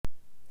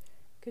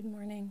Good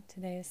morning.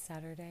 Today is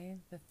Saturday,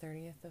 the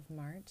 30th of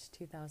March,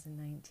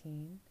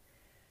 2019.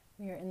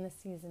 We are in the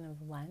season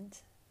of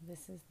Lent.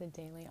 This is the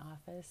daily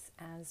office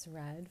as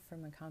read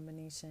from a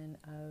combination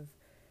of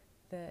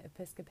the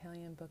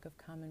Episcopalian Book of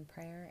Common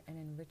Prayer and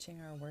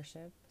Enriching Our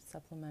Worship,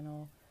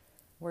 supplemental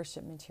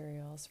worship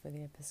materials for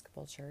the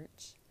Episcopal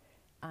Church.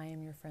 I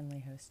am your friendly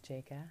host,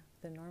 Jacob.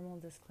 The normal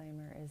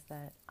disclaimer is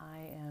that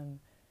I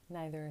am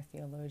neither a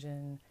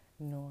theologian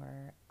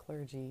nor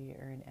clergy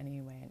or in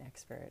any way an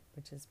expert,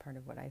 which is part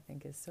of what I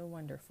think is so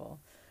wonderful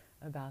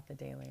about the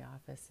daily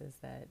office, is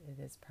that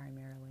it is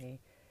primarily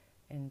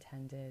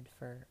intended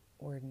for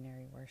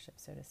ordinary worship,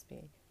 so to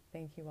speak.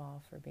 Thank you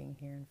all for being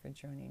here and for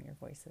joining your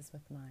voices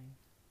with mine.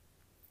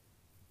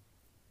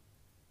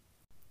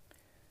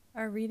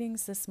 Our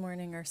readings this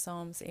morning are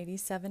Psalms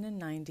 87 and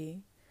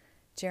 90,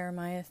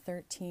 Jeremiah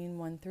 13,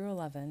 1 through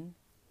 11,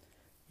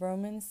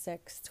 Romans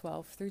 6,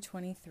 12 through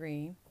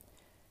 23,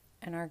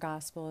 and our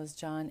gospel is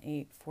John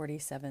 8,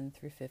 47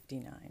 through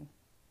 59.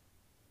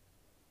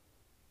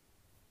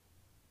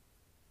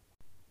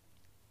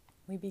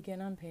 We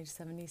begin on page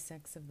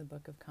 76 of the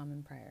Book of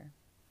Common Prayer.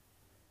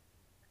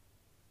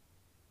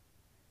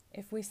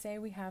 If we say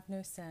we have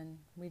no sin,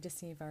 we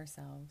deceive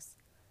ourselves,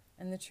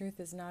 and the truth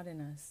is not in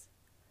us.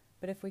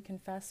 But if we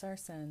confess our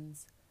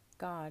sins,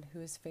 God,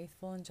 who is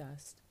faithful and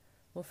just,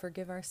 will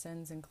forgive our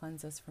sins and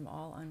cleanse us from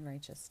all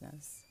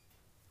unrighteousness.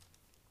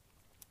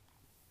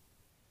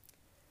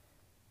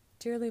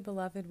 Dearly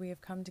beloved, we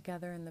have come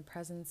together in the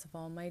presence of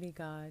Almighty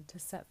God to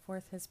set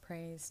forth His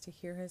praise, to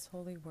hear His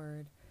holy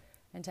word,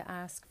 and to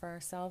ask for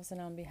ourselves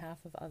and on behalf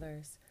of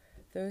others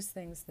those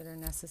things that are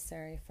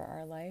necessary for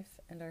our life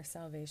and our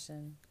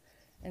salvation,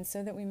 and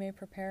so that we may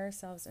prepare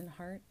ourselves in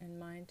heart and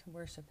mind to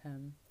worship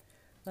Him.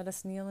 Let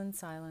us kneel in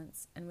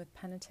silence and with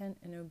penitent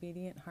and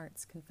obedient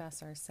hearts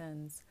confess our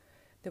sins,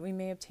 that we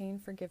may obtain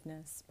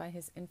forgiveness by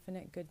His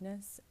infinite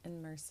goodness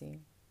and mercy.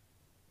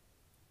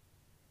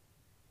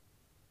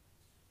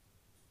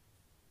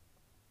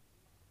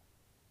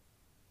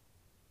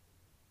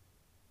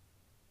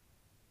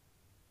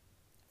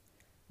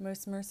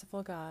 Most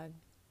merciful God,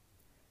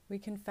 we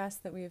confess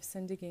that we have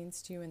sinned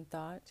against You in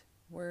thought,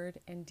 word,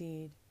 and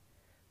deed,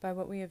 by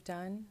what we have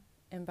done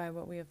and by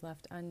what we have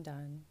left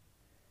undone.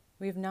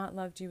 We have not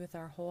loved You with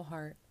our whole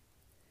heart.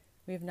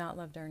 We have not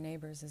loved our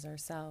neighbors as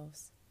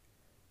ourselves.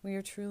 We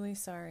are truly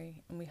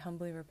sorry, and we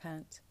humbly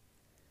repent.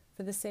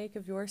 For the sake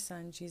of Your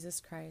Son, Jesus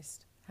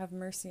Christ, have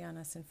mercy on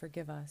us and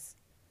forgive us,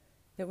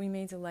 that we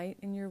may delight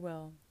in Your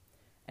will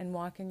and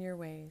walk in Your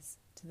ways,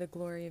 to the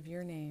glory of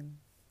Your name.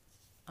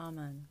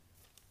 Amen.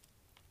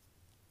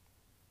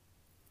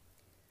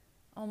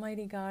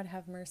 Almighty God,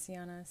 have mercy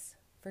on us.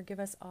 Forgive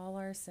us all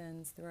our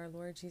sins through our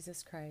Lord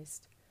Jesus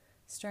Christ.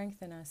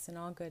 Strengthen us in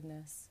all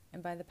goodness,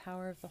 and by the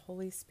power of the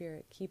Holy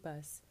Spirit, keep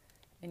us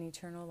in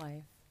eternal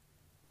life.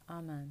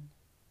 Amen.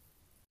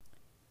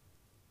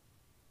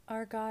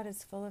 Our God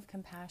is full of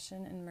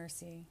compassion and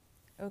mercy.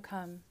 O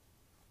come,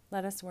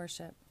 let us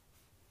worship.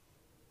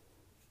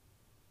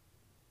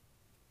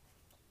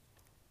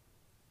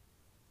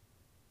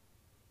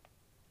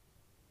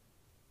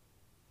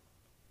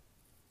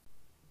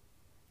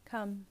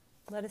 Come,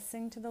 let us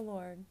sing to the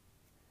Lord.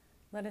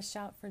 Let us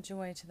shout for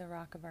joy to the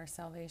rock of our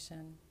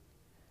salvation.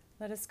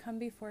 Let us come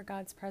before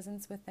God's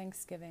presence with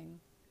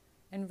thanksgiving,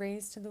 and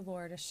raise to the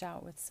Lord a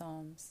shout with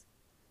psalms.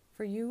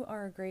 For You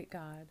are a great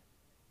God.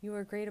 You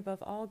are great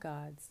above all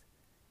gods.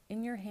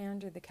 In Your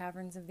hand are the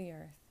caverns of the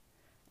earth,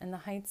 and the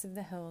heights of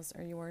the hills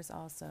are Yours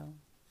also.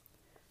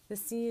 The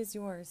sea is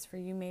Yours, for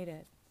You made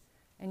it,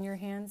 and Your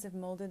hands have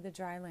molded the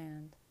dry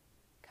land.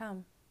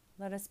 Come,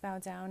 let us bow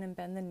down and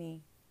bend the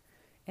knee,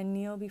 and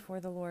kneel before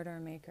the Lord our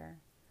Maker.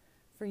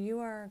 For You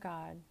are our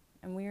God,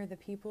 and we are the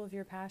people of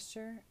Your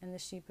pasture and the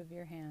sheep of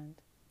Your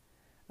hand.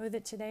 Oh,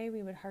 that today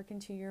we would hearken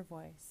to Your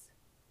voice.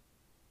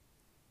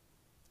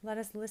 Let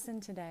us listen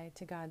today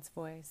to God's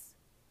voice.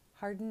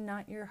 Harden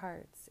not your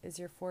hearts, as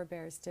your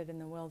forebears did in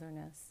the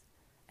wilderness,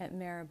 at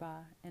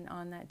Meribah, and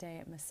on that day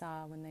at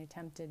Massah, when they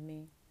tempted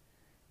me.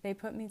 They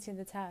put me to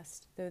the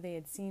test, though they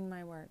had seen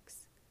my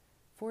works.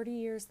 40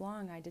 years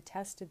long I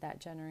detested that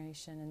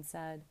generation, and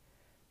said,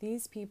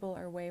 These people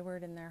are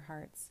wayward in their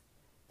hearts.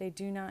 They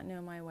do not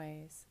know My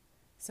ways.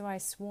 So I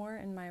swore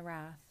in my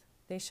wrath,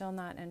 they shall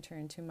not enter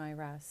into my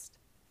rest.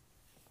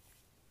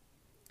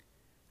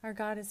 Our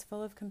God is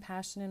full of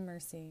compassion and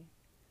mercy.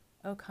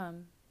 O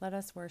come, let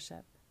us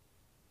worship.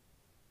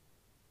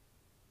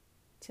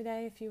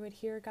 Today, if you would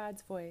hear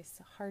God's voice,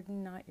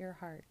 harden not your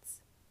hearts.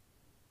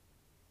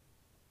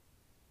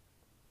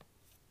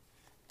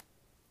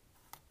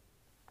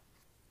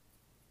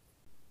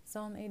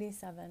 Psalm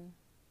 87.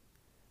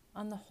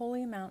 On the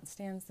holy mount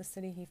stands the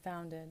city He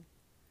founded.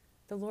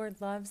 The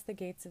Lord loves the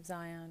gates of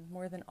Zion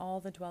more than all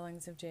the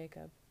dwellings of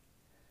Jacob.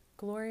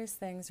 Glorious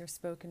things are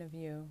spoken of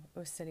You,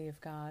 O city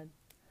of God.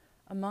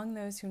 Among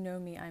those who know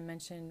Me, I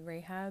mention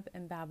Rahab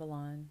and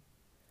Babylon,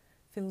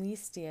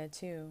 Philistia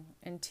too,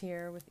 and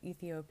Tyre with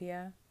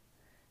Ethiopia.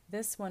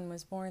 This one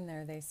was born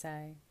there, they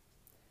say.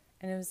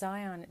 And of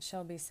Zion it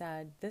shall be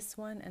said, This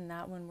one and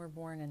that one were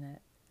born in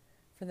it.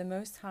 for the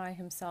Most High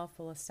himself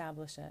will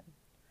establish it.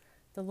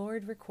 The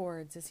Lord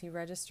records as he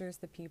registers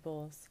the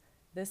peoples,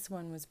 this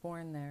one was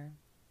born there.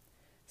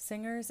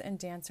 Singers and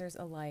dancers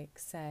alike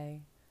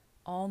say,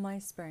 all my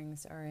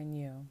springs are in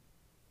you.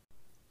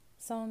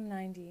 Psalm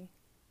 90.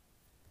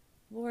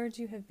 Lord,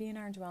 you have been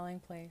our dwelling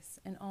place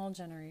in all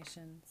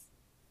generations.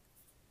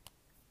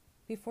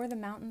 Before the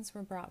mountains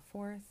were brought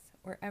forth,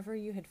 or ever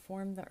you had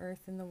formed the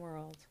earth and the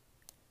world,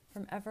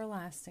 from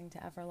everlasting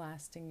to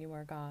everlasting you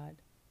are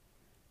God.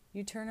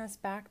 You turn us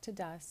back to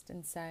dust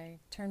and say,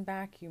 turn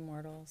back, you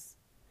mortals.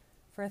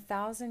 For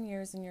 1,000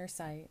 years in your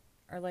sight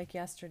are like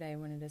yesterday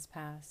when it is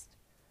past,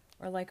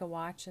 or like a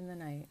watch in the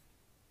night.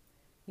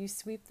 You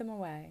sweep them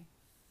away.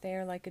 They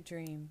are like a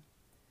dream,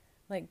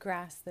 like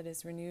grass that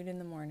is renewed in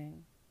the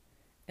morning.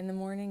 In the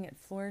morning it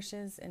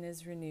flourishes and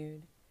is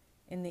renewed.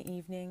 In the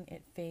evening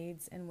it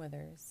fades and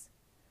withers.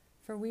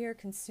 For we are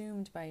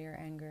consumed by your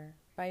anger.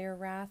 By your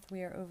wrath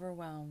we are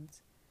overwhelmed.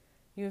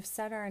 You have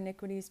set our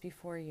iniquities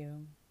before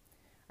you,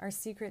 our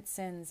secret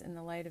sins in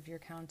the light of your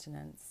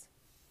countenance.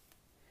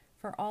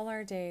 For all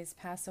our days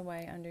pass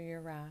away under your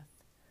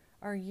wrath.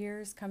 Our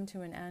years come to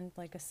an end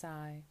like a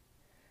sigh.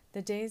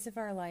 The days of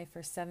our life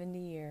are 70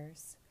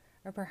 years,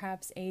 or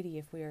perhaps 80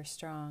 if we are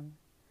strong.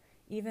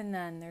 Even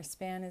then, their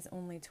span is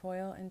only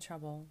toil and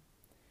trouble.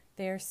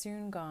 They are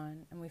soon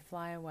gone, and we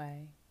fly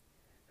away.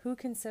 Who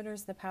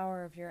considers the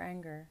power of your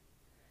anger?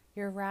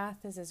 Your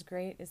wrath is as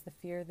great as the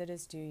fear that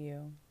is due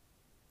you.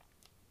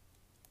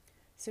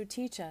 So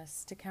teach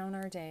us to count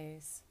our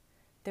days,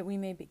 that we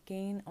may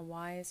gain a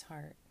wise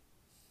heart.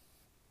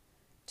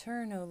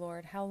 Turn, O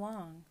Lord, how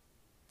long?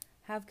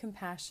 Have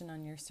compassion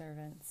on your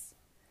servants.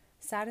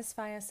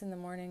 Satisfy us in the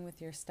morning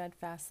with your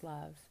steadfast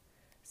love,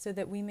 so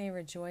that we may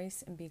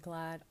rejoice and be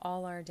glad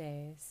all our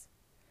days.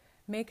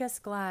 Make us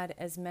glad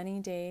as many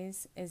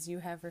days as you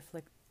have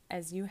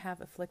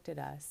afflicted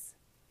us,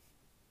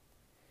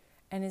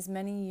 and as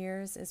many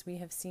years as we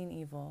have seen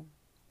evil.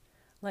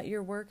 Let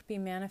your work be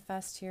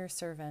manifest to your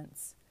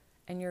servants,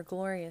 and your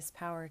glorious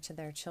power to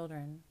their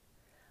children.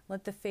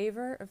 Let the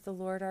favor of the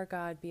Lord our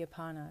God be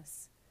upon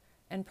us,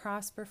 and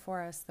prosper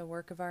for us the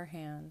work of our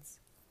hands.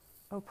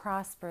 O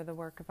prosper the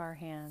work of our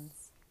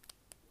hands.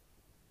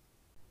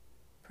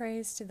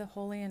 Praise to the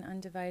holy and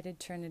undivided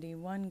Trinity,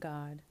 one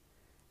God,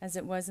 as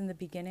it was in the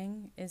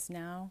beginning, is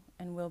now,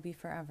 and will be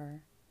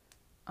forever.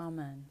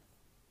 Amen.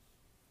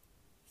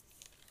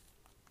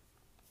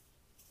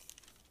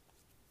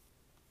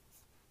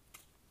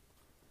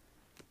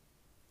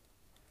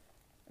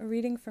 A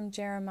reading from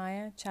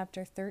Jeremiah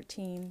chapter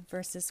 13,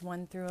 verses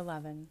 1 through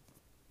 11.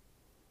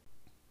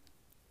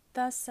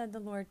 Thus said the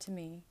Lord to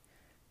me,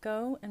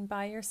 go and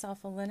buy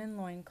yourself a linen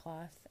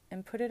loincloth,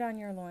 and put it on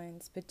your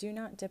loins, but do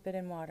not dip it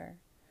in water.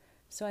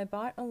 So I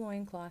bought a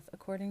loincloth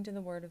according to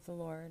the word of the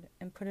Lord,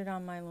 and put it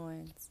on my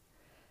loins.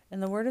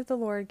 And the word of the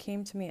Lord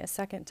came to me a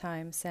second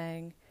time,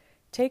 saying,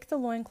 take the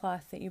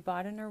loincloth that you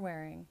bought and are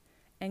wearing,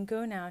 and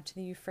go now to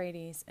the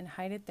Euphrates, and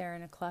hide it there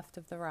in a cleft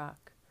of the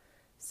rock.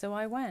 So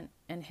I went,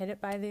 and hid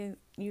it by the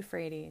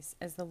Euphrates,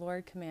 as the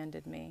Lord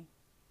commanded me.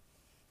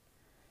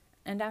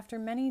 And after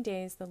many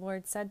days the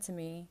Lord said to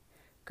me,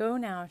 go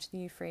now to the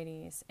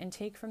Euphrates, and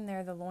take from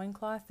there the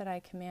loincloth that I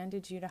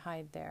commanded you to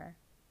hide there.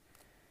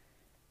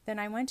 Then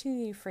I went to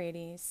the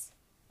Euphrates,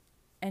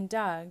 and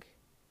dug,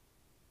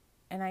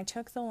 and I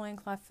took the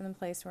loincloth from the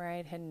place where I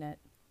had hidden it.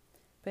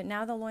 But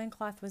now the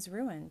loincloth was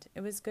ruined,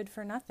 it was good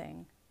for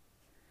nothing.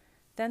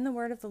 Then the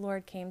word of the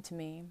Lord came to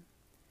me,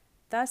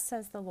 thus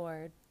says the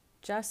Lord,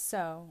 just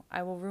so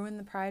I will ruin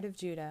the pride of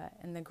Judah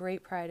and the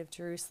great pride of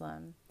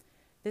Jerusalem.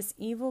 This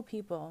evil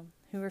people,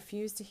 who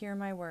refuse to hear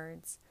my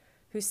words,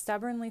 who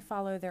stubbornly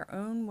follow their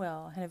own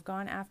will and have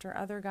gone after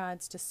other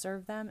gods to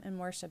serve them and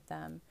worship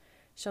them,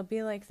 shall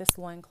be like this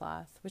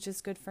loincloth, which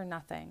is good for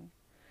nothing.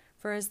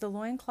 For as the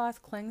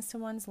loincloth clings to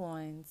one's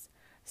loins,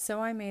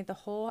 so I made the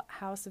whole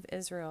house of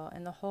Israel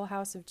and the whole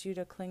house of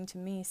Judah cling to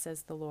me,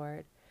 says the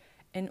Lord,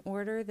 in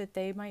order that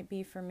they might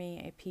be for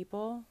me a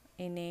people,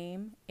 a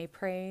name, a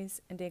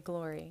praise, and a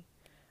glory.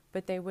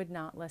 But they would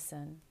not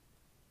listen.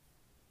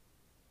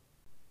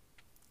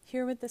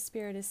 Hear what the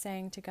Spirit is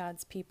saying to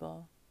God's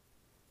people.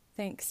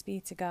 Thanks be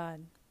to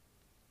God.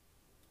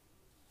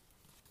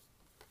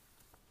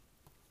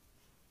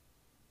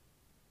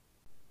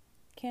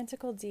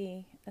 Canticle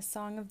D, a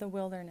Song of the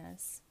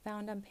Wilderness,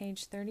 found on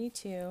page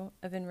 32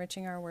 of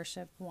Enriching Our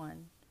Worship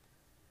 1.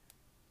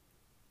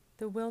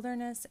 The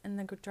wilderness and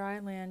the dry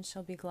land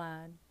shall be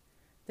glad.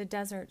 The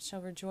desert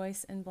shall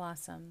rejoice and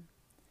blossom.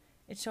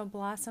 It shall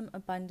blossom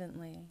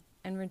abundantly,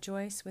 and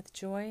rejoice with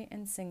joy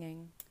and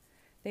singing.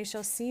 They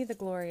shall see the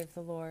glory of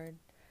the Lord,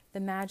 the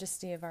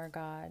majesty of our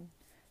God.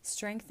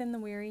 Strengthen the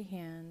weary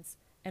hands,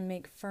 and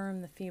make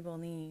firm the feeble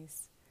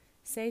knees.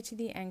 Say to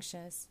the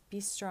anxious, be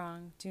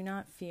strong, do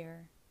not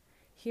fear.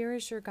 Here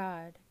is your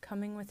God,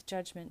 coming with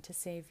judgment to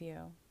save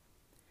you.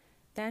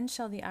 Then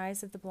shall the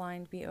eyes of the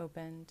blind be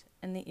opened,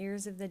 and the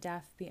ears of the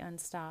deaf be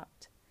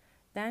unstopped.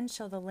 Then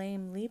shall the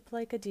lame leap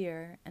like a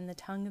deer, and the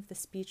tongue of the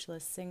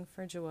speechless sing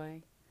for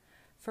joy.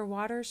 For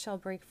waters shall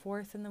break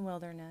forth in the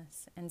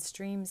wilderness, and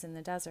streams in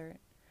the desert.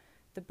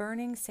 The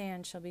burning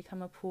sand shall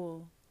become a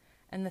pool,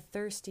 and the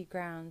thirsty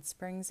ground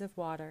springs of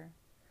water.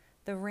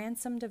 The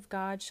ransomed of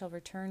God shall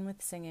return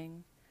with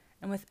singing,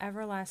 and with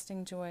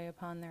everlasting joy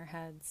upon their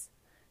heads.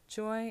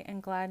 Joy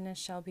and gladness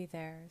shall be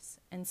theirs,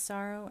 and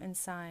sorrow and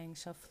sighing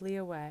shall flee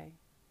away.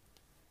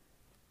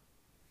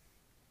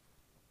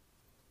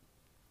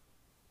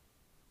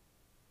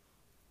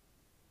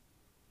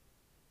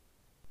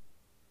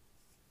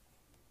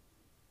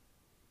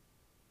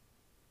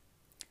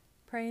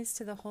 Praise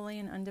to the Holy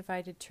and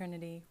Undivided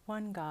Trinity,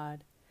 one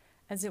God,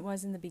 as it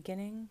was in the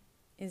beginning,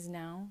 is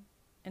now,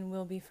 and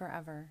will be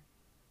forever.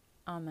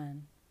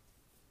 Amen.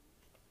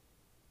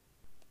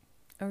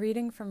 A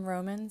reading from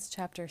Romans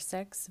chapter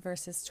 6,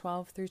 verses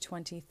 12 through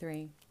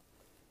 23.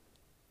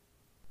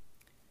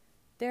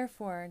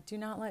 Therefore, do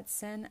not let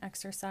sin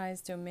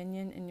exercise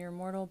dominion in your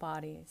mortal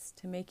bodies,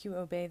 to make you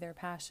obey their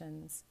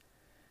passions.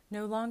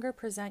 No longer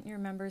present your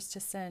members to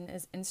sin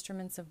as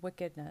instruments of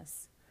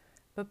wickedness,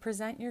 but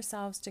present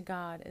yourselves to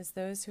God as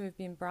those who have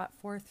been brought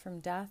forth from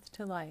death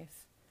to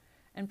life,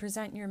 and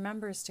present your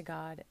members to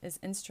God as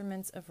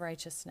instruments of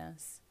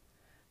righteousness.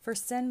 For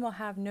sin will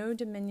have no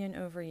dominion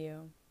over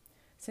you,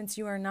 since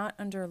you are not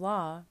under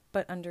law,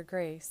 but under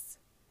grace.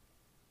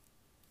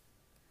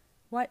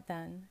 What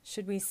then?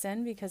 Should we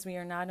sin because we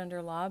are not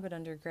under law, but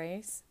under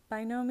grace?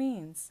 By no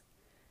means.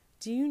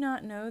 Do you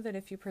not know that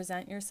if you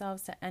present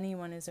yourselves to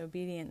anyone as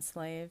obedient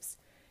slaves,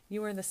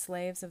 you are the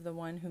slaves of the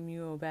one whom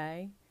you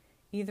obey,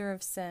 either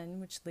of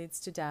sin, which leads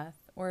to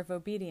death, or of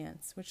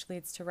obedience, which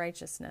leads to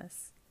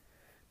righteousness?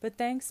 But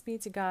thanks be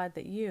to God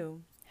that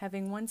you,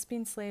 having once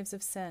been slaves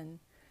of sin,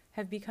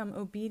 have become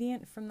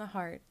obedient from the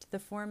heart to the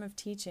form of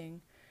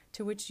teaching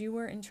to which you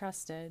were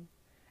entrusted,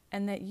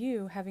 and that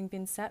you, having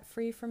been set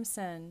free from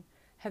sin,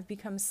 have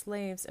become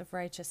slaves of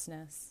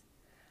righteousness.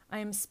 I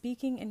am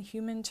speaking in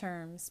human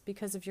terms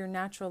because of your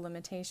natural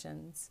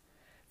limitations.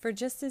 For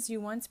just as you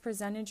once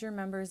presented your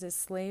members as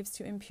slaves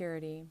to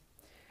impurity,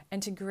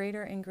 and to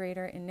greater and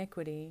greater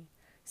iniquity,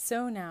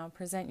 so now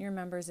present your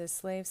members as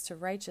slaves to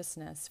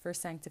righteousness for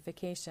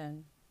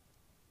sanctification.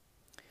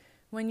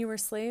 When you were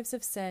slaves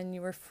of sin,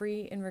 you were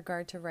free in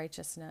regard to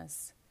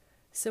righteousness.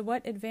 So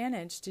what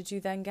advantage did you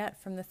then get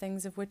from the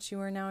things of which you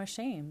are now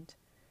ashamed?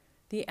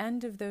 The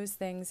end of those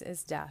things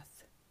is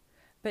death.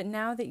 But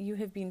now that you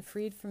have been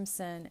freed from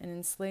sin and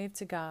enslaved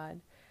to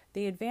God,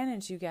 the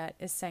advantage you get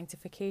is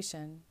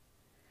sanctification.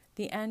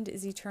 The end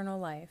is eternal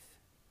life.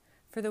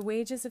 For the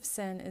wages of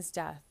sin is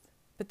death,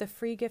 but the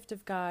free gift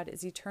of God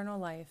is eternal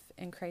life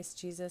in Christ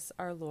Jesus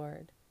our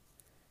Lord.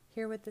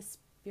 Hear what the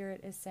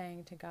Spirit is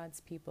saying to God's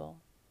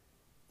people.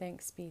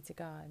 Thanks be to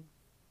God.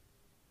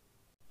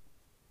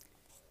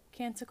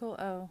 Canticle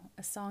O,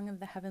 a song of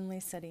the heavenly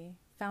city,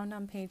 found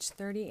on page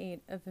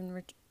 38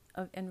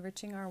 of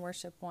Enriching Our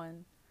Worship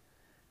 1.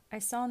 I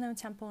saw no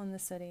temple in the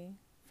city,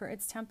 for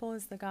its temple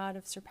is the God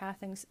of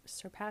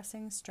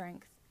surpassing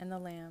strength and the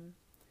Lamb.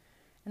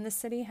 And the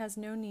city has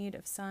no need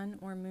of sun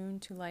or moon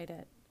to light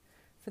it,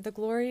 for the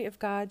glory of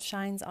God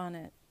shines on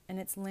it, and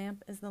its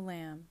lamp is the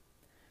Lamb.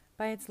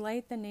 By its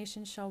light the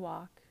nations shall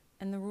walk,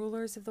 and the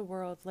rulers of the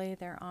world lay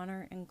their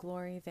honor and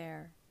glory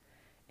there.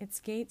 Its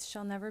gates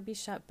shall never be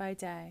shut by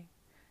day,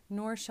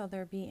 nor shall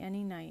there be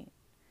any night.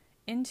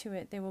 Into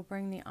it they will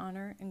bring the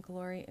honor and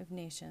glory of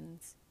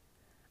nations.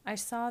 I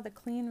saw the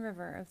clean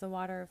river of the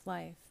water of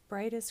life,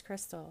 bright as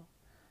crystal,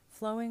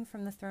 flowing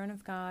from the throne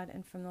of God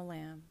and from the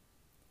Lamb.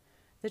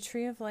 The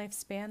tree of life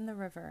spanned the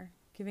river,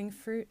 giving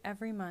fruit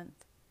every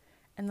month,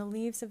 and the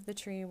leaves of the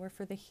tree were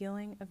for the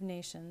healing of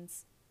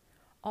nations.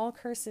 All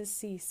curses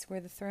cease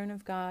where the throne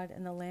of God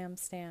and the Lamb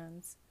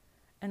stands,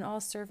 and all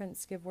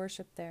servants give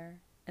worship there,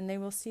 and they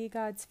will see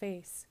God's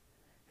face,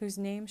 whose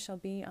name shall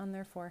be on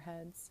their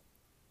foreheads.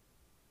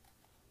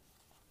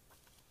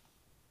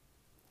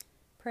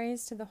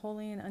 Praise to the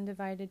Holy and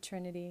Undivided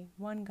Trinity,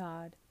 one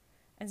God,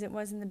 as it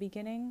was in the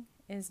beginning,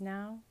 is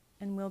now,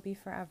 and will be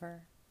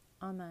forever.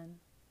 Amen.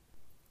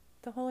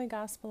 The Holy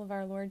Gospel of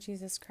our Lord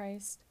Jesus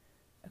Christ,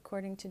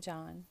 according to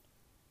John.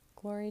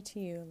 Glory to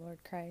you, Lord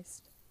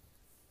Christ.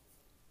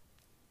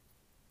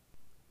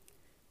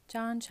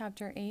 John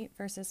chapter 8,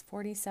 verses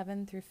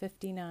 47 through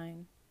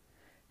 59.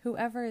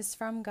 Whoever is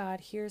from God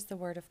hears the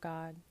word of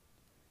God.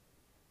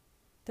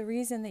 The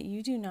reason that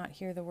you do not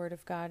hear the word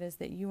of God is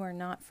that you are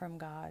not from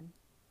God.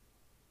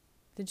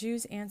 The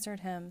Jews answered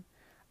him,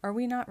 Are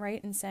we not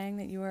right in saying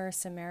that you are a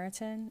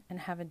Samaritan and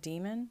have a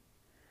demon?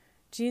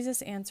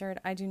 Jesus answered,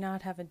 I do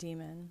not have a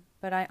demon,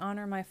 but I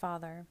honor my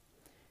Father,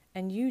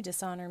 and you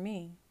dishonor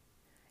me.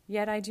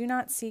 Yet I do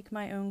not seek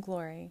my own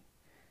glory.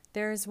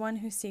 There is one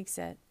who seeks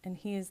it, and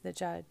he is the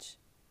judge.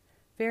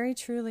 Very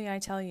truly I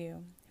tell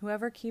you,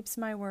 whoever keeps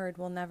my word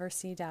will never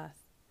see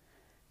death.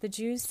 The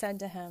Jews said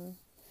to him,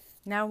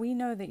 Now we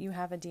know that you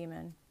have a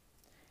demon.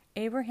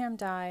 Abraham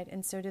died,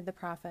 and so did the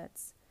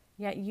prophets.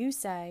 Yet you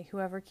say,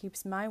 Whoever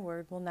keeps my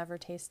word will never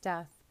taste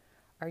death.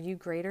 Are you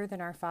greater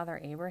than our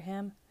father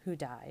Abraham, who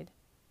died?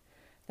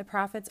 The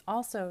prophets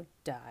also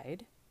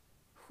died.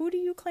 Who do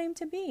you claim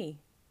to be?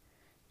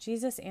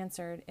 Jesus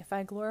answered, If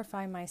I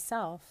glorify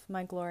myself,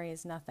 my glory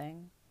is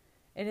nothing.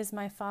 It is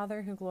my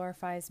Father who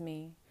glorifies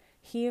me,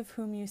 he of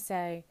whom you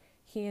say,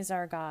 He is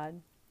our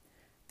God,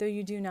 though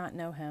you do not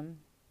know him.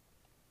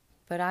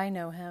 But I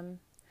know him.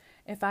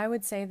 If I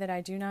would say that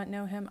I do not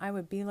know him, I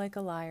would be like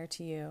a liar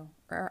to you,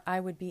 or I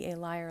would be a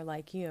liar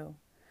like you.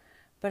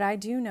 But I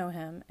do know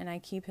him, and I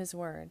keep his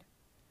word.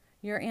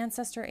 Your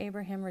ancestor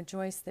Abraham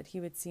rejoiced that he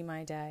would see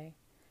my day.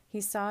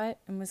 He saw it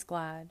and was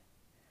glad.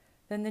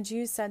 Then the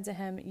Jews said to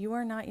him, You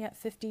are not yet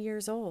 50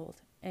 years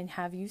old, and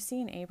have you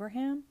seen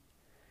Abraham?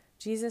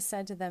 Jesus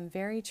said to them,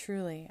 Very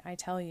truly, I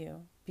tell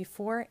you,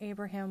 before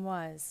Abraham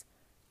was,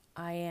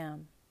 I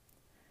am.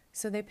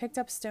 So they picked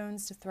up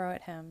stones to throw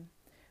at him,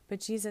 but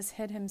Jesus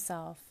hid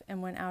himself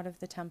and went out of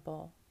the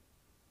temple.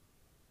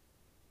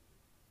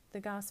 The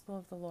Gospel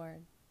of the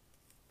Lord.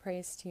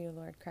 Praise to you,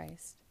 Lord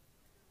Christ.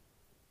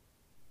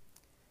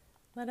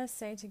 Let us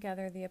say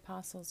together the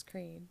Apostles'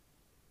 Creed.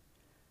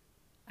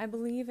 I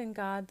believe in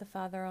God the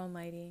Father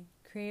Almighty,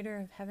 creator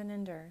of heaven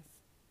and earth.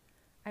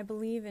 I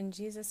believe in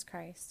Jesus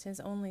Christ, his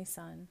only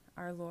Son,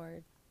 our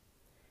Lord.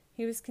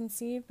 He was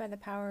conceived by the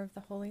power of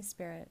the Holy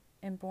Spirit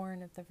and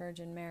born of the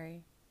Virgin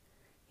Mary.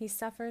 He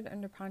suffered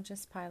under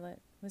Pontius Pilate,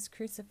 was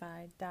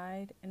crucified,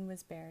 died, and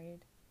was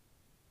buried.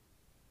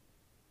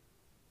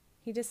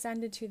 He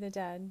descended to the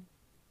dead.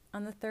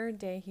 On the third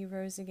day he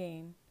rose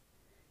again.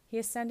 He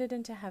ascended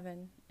into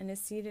heaven and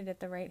is seated at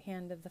the right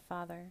hand of the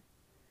Father.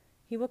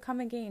 He will come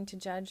again to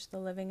judge the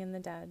living and the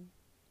dead.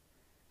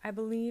 I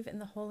believe in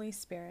the Holy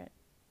Spirit,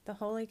 the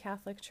Holy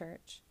Catholic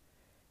Church,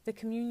 the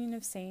communion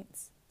of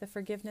saints, the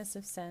forgiveness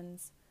of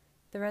sins,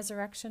 the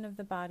resurrection of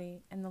the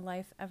body, and the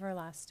life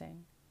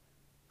everlasting.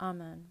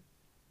 Amen.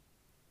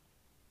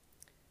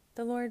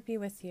 The Lord be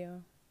with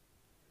you,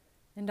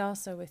 and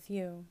also with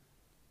you.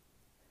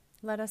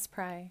 Let us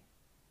pray.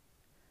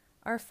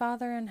 Our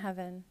Father in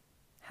heaven,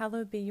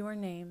 hallowed be your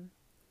name.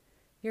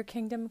 Your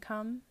kingdom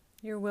come,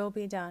 your will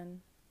be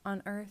done,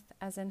 on earth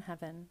as in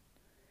heaven.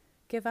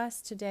 Give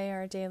us today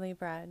our daily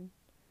bread.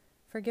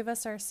 Forgive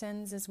us our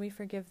sins as we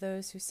forgive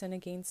those who sin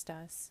against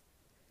us.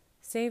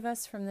 Save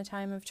us from the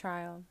time of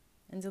trial,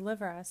 and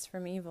deliver us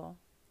from evil.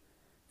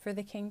 For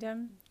the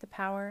kingdom, the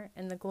power,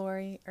 and the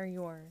glory are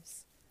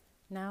yours,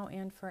 now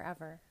and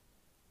forever.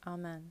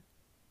 Amen.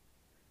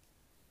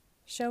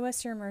 Show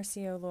us your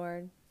mercy, O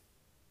Lord,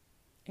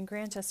 and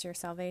grant us your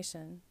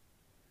salvation.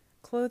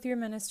 Clothe your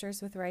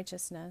ministers with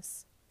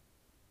righteousness.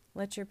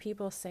 Let your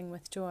people sing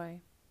with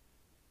joy.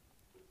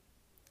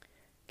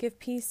 Give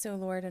peace, O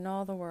Lord, in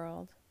all the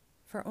world,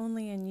 for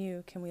only in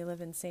you can we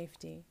live in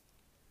safety.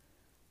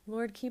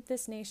 Lord, keep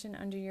this nation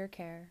under your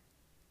care,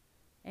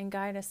 and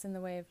guide us in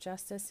the way of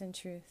justice and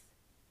truth.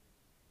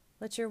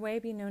 Let your way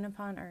be known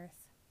upon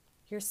earth,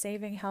 your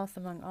saving health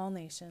among all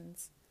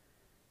nations.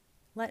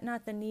 Let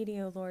not the needy,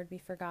 O Lord, be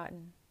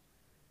forgotten,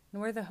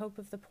 nor the hope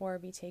of the poor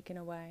be taken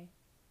away.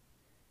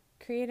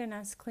 Create in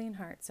us clean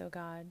hearts, O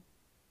God,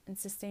 and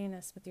sustain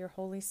us with your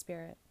Holy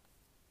Spirit.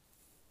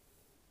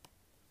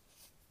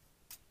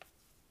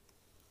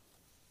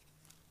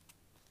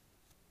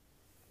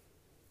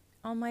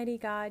 Almighty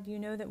God, you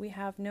know that we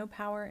have no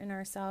power in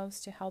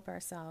ourselves to help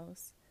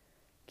ourselves.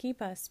 Keep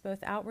us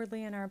both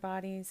outwardly in our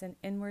bodies and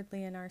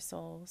inwardly in our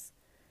souls,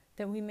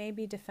 that we may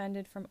be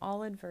defended from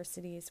all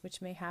adversities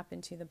which may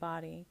happen to the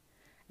body,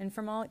 and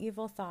from all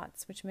evil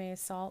thoughts which may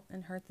assault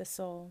and hurt the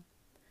soul.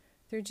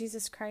 Through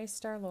Jesus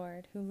Christ our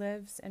Lord, who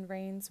lives and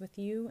reigns with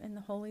you in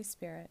the Holy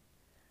Spirit,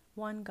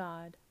 one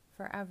God,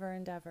 forever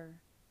and ever.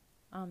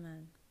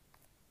 Amen.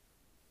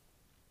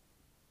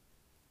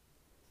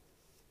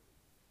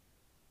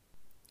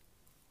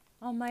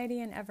 Almighty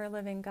and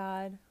ever-living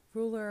God,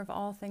 ruler of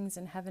all things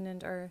in heaven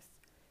and earth,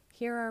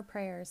 hear our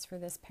prayers for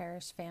this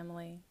parish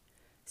family.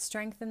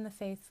 Strengthen the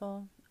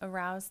faithful,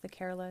 arouse the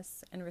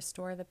careless, and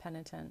restore the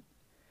penitent.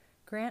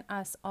 Grant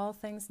us all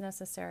things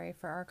necessary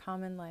for our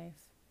common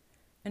life,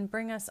 and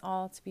bring us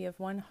all to be of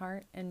one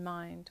heart and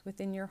mind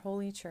within your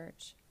holy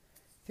church.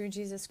 Through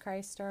Jesus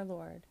Christ our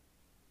Lord.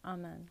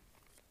 Amen.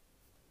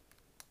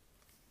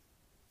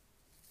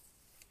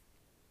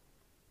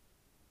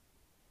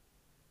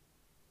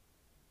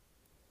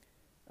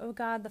 O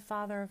God, the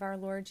Father of our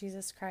Lord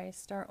Jesus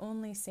Christ, our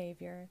only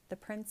Savior, the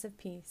Prince of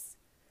Peace,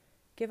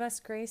 give us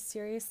grace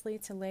seriously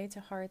to lay to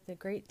heart the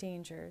great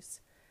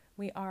dangers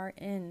we are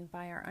in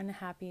by our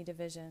unhappy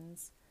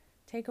divisions.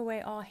 Take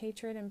away all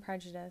hatred and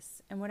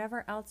prejudice, and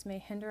whatever else may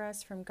hinder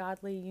us from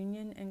godly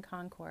union and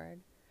concord,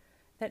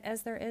 that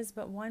as there is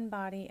but one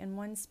body and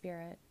one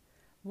Spirit,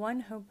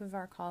 one hope of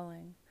our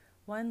calling,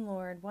 one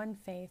Lord, one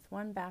faith,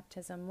 one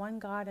baptism, one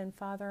God and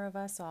Father of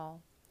us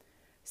all,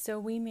 so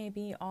we may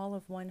be all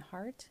of one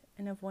heart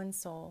and of one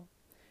soul,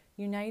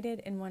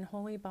 united in one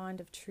holy bond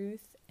of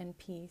truth and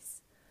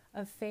peace,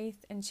 of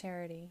faith and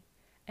charity,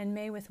 and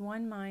may with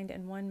one mind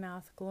and one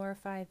mouth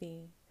glorify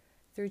thee,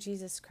 through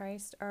Jesus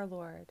Christ our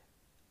Lord.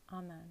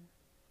 Amen.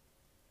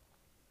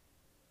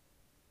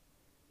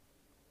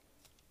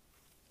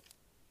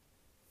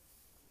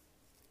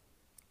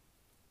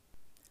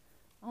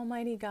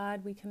 Almighty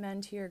God, we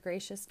commend to your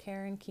gracious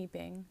care and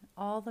keeping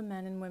all the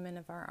men and women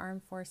of our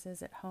armed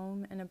forces at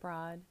home and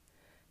abroad,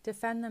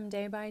 Defend them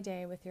day by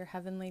day with your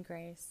heavenly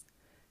grace.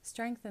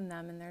 Strengthen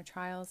them in their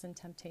trials and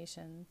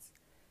temptations.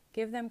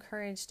 Give them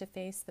courage to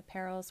face the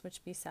perils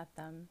which beset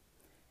them,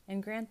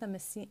 and grant them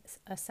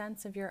a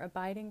sense of your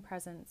abiding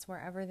presence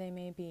wherever they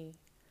may be.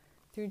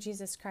 Through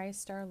Jesus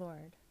Christ our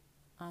Lord.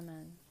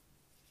 Amen.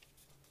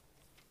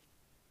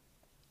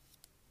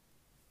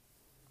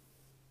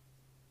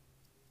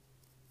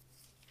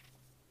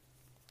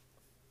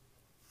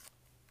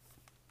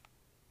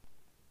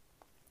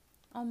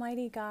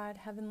 Almighty God,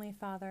 Heavenly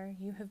Father,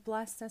 you have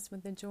blessed us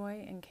with the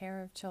joy and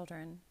care of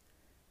children.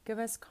 Give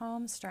us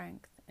calm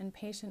strength and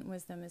patient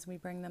wisdom as we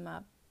bring them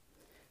up,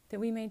 that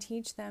we may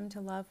teach them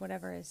to love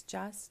whatever is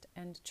just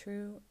and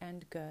true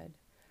and good,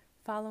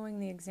 following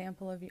the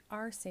example of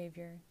our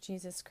Savior,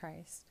 Jesus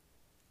Christ.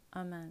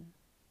 Amen.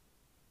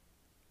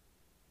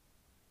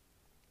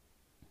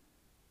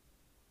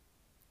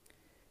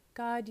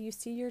 God, you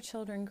see your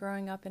children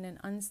growing up in an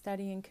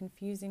unsteady and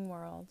confusing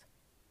world.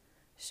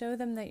 Show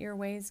them that your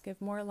ways give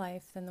more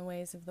life than the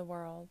ways of the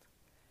world,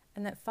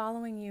 and that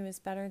following you is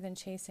better than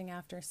chasing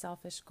after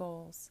selfish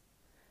goals.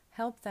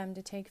 Help them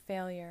to take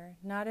failure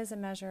not as a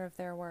measure of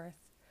their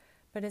worth,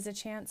 but as a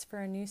chance for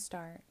a new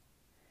start.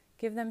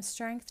 Give them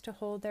strength to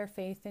hold their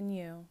faith in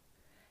you,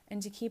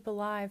 and to keep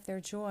alive their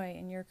joy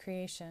in your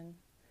creation.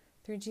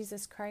 Through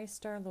Jesus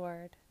Christ our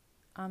Lord.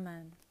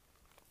 Amen.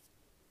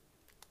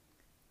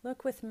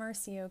 Look with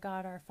mercy, O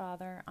God our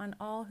Father, on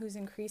all whose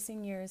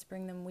increasing years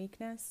bring them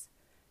weakness,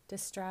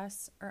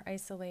 distress, or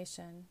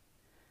isolation.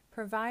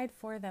 Provide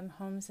for them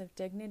homes of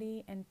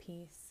dignity and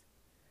peace.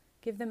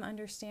 Give them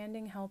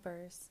understanding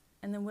helpers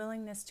and the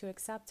willingness to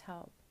accept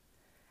help.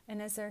 And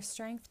as their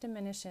strength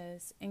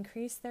diminishes,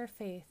 increase their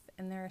faith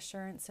and their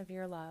assurance of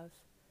your love.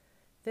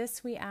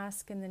 This we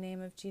ask in the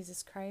name of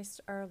Jesus Christ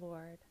our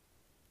Lord.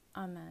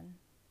 Amen.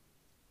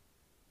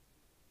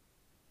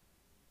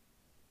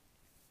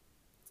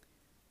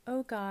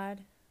 O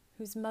God,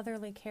 whose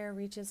motherly care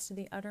reaches to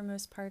the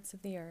uttermost parts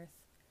of the earth,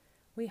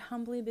 we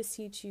humbly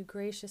beseech you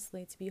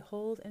graciously to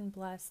behold and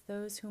bless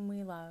those whom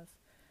we love,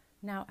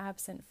 now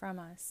absent from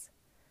us.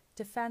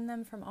 Defend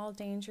them from all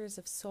dangers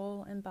of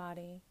soul and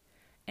body,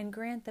 and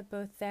grant that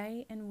both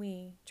they and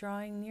we,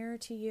 drawing nearer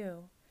to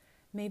you,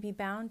 may be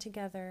bound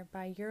together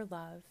by your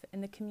love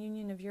in the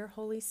communion of your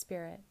Holy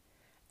Spirit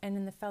and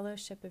in the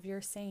fellowship of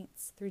your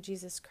saints, through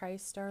Jesus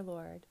Christ our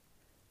Lord.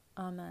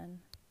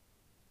 Amen.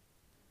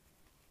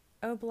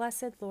 O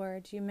blessed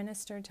Lord, you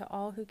ministered to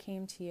all who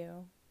came to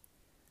you.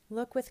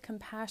 Look with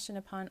compassion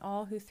upon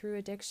all who through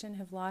addiction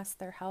have lost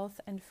their health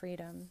and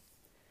freedom.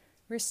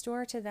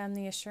 Restore to them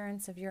the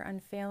assurance of your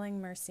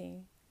unfailing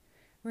mercy.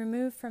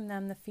 Remove from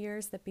them the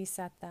fears that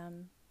beset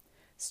them.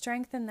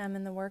 Strengthen them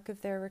in the work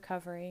of their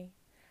recovery,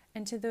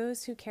 and to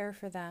those who care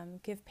for them,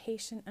 give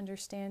patient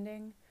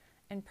understanding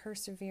and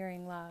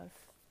persevering love.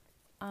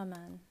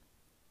 Amen.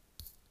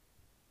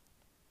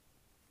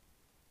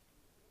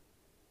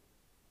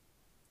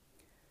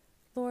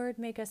 Lord,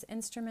 make us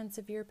instruments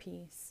of your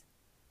peace.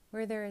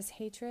 Where there is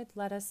hatred,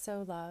 let us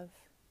sow love.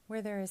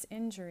 Where there is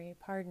injury,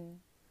 pardon.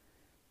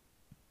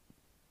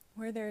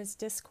 Where there is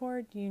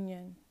discord,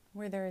 union.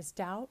 Where there is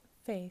doubt,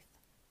 faith.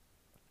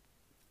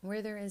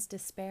 Where there is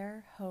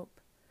despair, hope.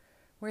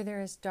 Where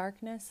there is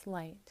darkness,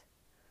 light.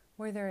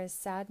 Where there is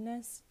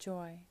sadness,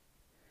 joy.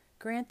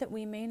 Grant that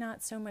we may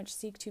not so much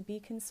seek to be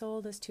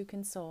consoled as to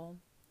console,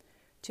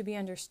 to be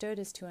understood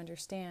as to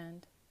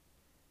understand,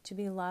 to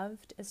be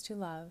loved as to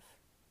love.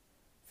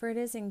 For it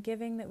is in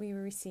giving that we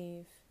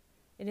receive,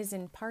 it is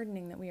in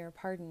pardoning that we are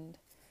pardoned,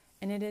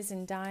 and it is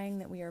in dying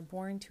that we are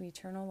born to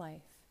eternal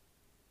life.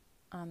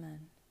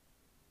 Amen.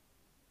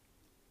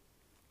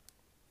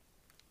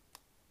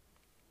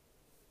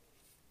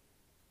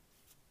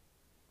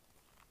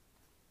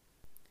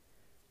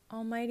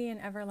 Almighty and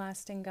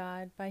everlasting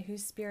God, by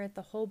whose Spirit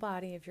the whole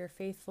body of your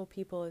faithful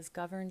people is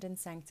governed and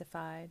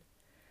sanctified,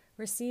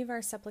 receive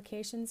our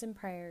supplications and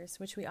prayers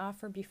which we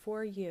offer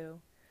before you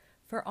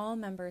for all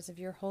members of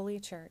your holy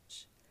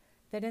church,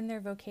 that in their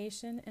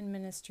vocation and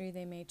ministry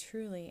they may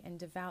truly and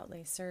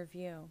devoutly serve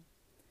you.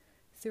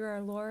 Through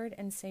our Lord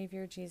and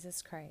Savior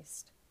Jesus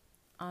Christ.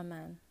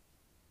 Amen.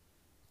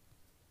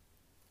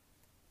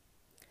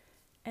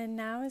 And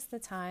now is the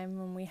time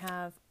when we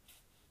have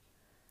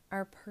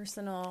our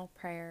personal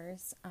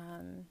prayers.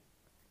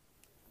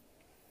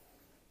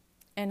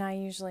 And I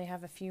usually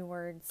have a few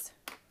words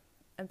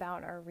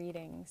about our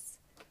readings.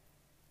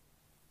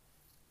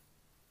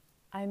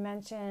 I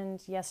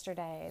mentioned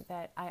yesterday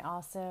that I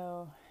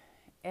also,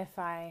 if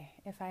I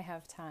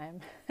have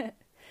time,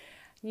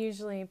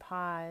 usually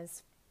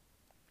pause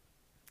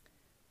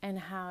and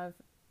have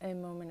a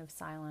moment of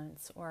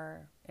silence,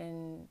 or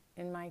in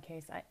my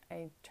case,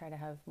 I try to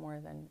have more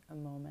than a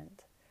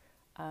moment,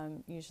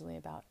 usually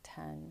about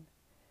 10.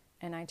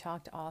 And I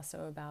talked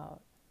also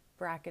about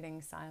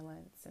bracketing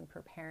silence and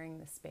preparing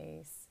the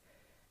space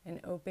and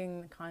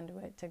opening the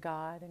conduit to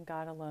God and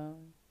God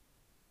alone.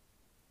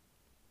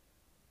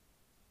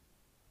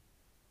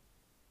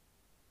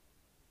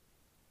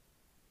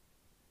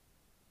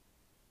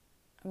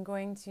 I'm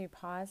going to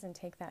pause and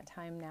take that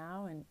time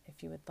now, and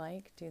if you would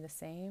like, do the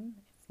same.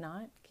 If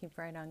not, keep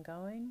right on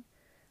going,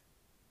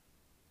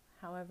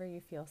 however you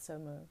feel so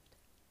moved.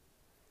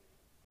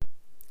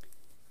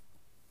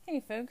 Hey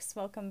folks,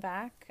 welcome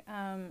back.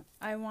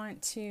 I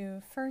want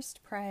to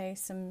first pray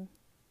some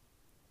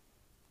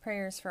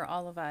prayers for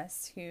all of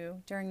us who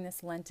during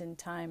this Lenten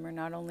time are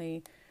not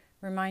only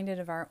reminded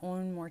of our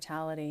own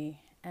mortality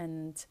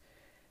and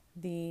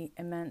the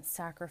immense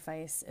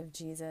sacrifice of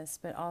Jesus,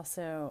 but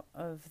also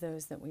of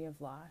those that we have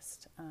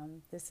lost.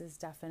 This is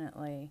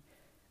definitely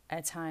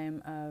a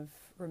time of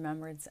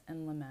remembrance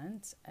and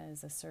lament,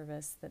 as a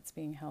service that's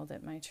being held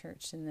at my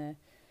church in the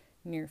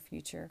near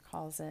future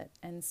calls it.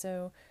 And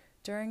so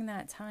during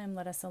that time,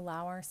 let us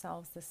allow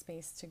ourselves the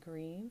space to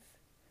grieve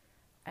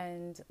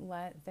and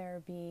let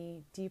there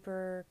be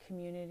deeper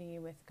community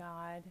with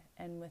God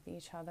and with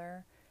each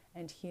other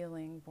and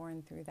healing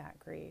born through that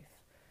grief.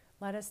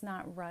 Let us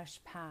not rush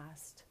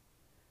past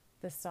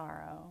the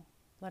sorrow.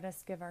 Let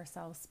us give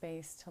ourselves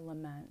space to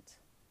lament.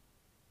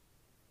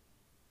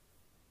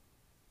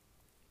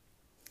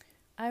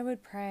 I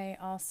would pray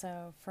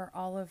also for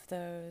all of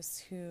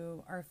those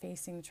who are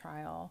facing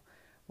trial,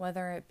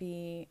 whether it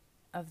be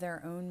of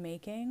their own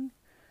making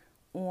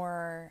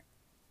or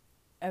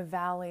a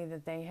valley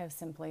that they have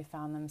simply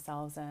found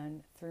themselves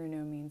in through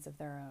no means of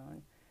their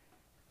own.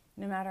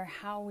 No matter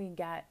how we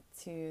get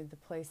to the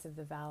place of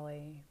the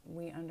valley,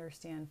 we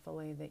understand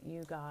fully that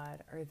you,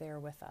 God, are there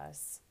with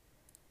us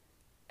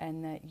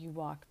and that you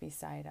walk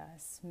beside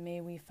us. May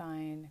we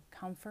find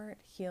comfort,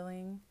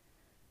 healing,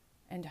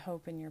 and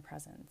hope in your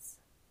presence.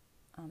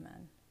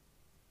 Amen.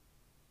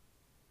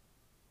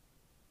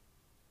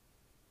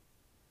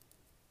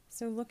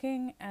 So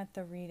looking at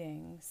the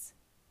readings,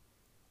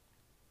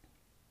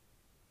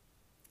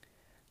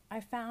 I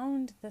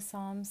found the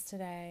Psalms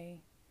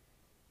today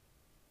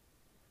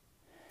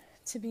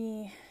to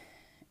be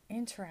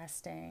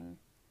interesting.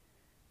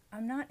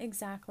 I'm not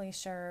exactly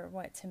sure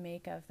what to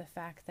make of the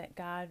fact that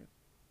God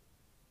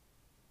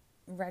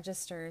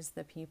registers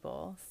the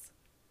peoples.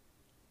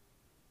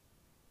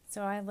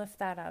 So I lift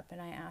that up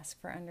and I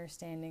ask for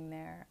understanding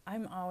there.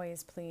 I'm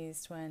always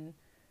pleased when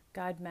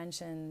God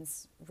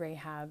mentions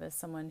Rahab as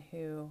someone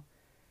who,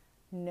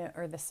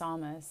 or the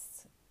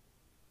psalmist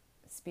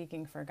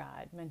speaking for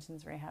God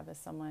mentions Rahab as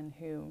someone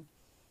who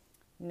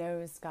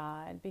knows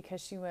God, because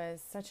she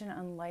was such an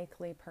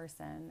unlikely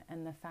person,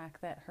 and the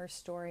fact that her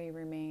story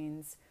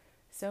remains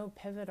so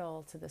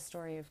pivotal to the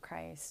story of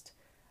Christ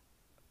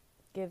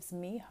gives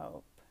me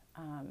hope.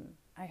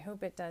 I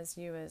hope it does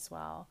you as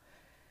well.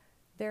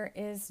 We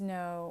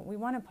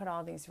want to put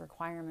all these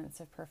requirements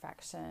of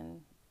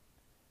perfection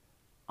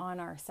on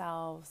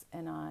ourselves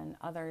and on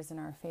others in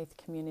our faith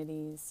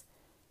communities.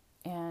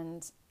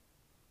 And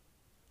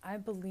I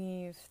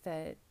believe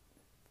that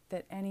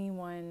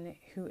anyone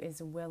who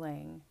is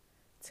willing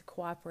to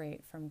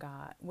cooperate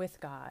with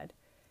God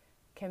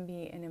can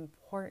be an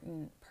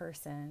important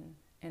person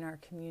in our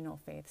communal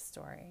faith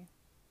story.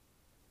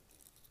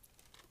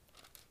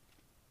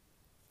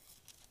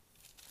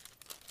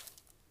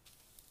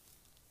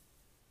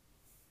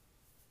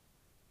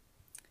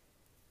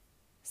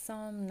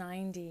 Psalm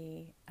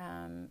 90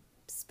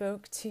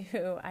 spoke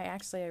to, I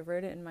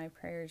wrote it in my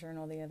prayer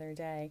journal the other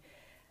day,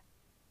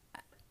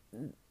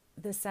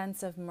 the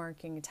sense of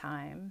marking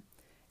time.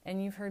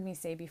 And you've heard me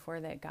say before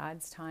that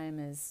God's time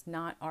is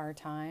not our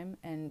time,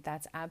 and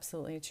that's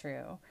absolutely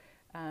true.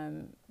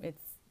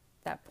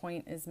 That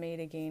point is made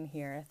again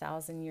here.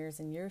 1,000 years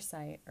in your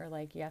sight are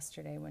like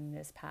yesterday when it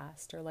is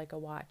past, or like a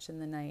watch in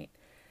the night.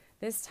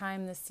 This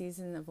time, this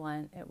season of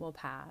Lent, it will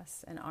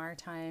pass, and our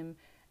time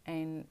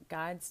and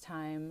God's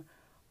time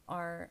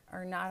are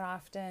not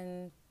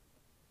often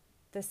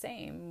the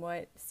same.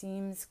 What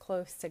seems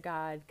close to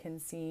God can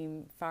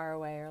seem far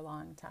away or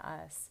long to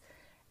us.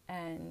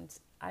 And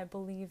I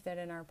believe that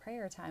in our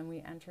prayer time,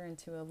 we enter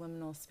into a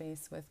liminal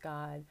space with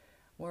God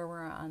where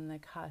we're on the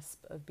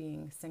cusp of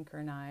being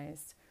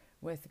synchronized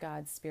with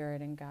God's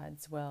Spirit and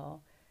God's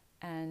will.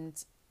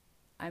 And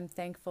I'm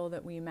thankful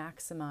that we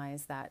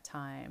maximize that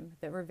time,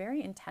 that we're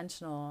very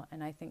intentional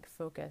and I think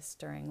focused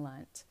during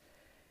Lent.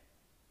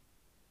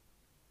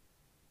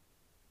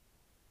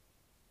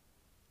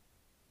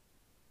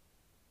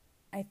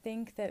 I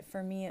think that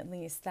for me at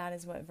least, that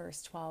is what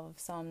verse 12 of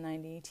Psalm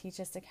 90, teach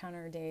us to count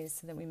our days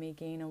so that we may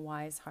gain a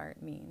wise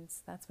heart,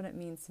 means. That's what it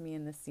means to me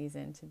in this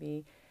season, to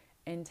be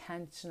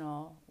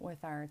intentional with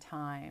our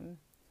time,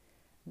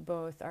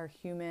 both our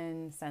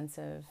human sense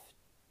of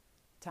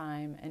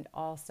time and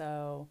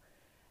also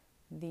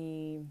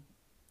the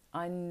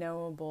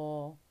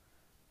unknowable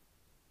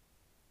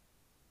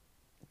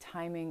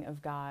timing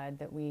of God,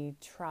 that we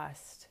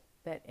trust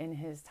that in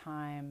His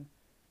time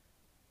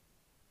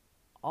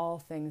all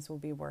things will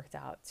be worked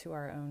out to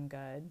our own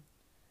good.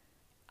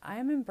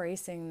 I'm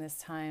embracing this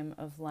time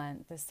of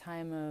Lent, this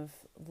time of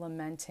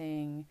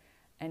lamenting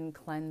and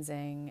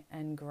cleansing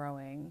and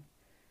growing.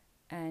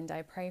 And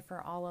I pray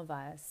for all of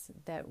us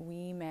that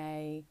we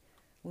may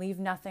leave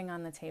nothing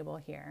on the table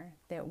here,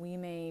 that we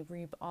may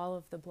reap all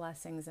of the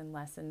blessings and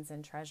lessons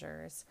and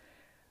treasures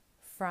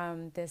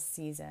from this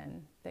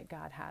season that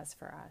God has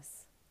for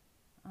us.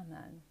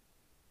 Amen.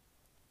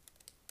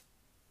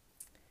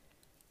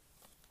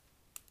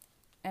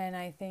 And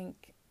I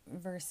think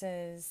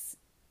verses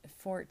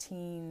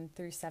 14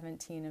 through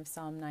 17 of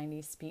Psalm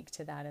 90 speak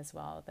to that as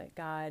well, that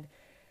God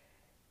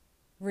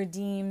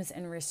redeems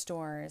and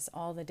restores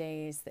all the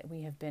days that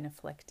we have been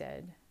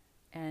afflicted.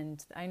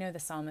 And I know the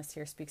psalmist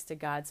here speaks to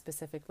God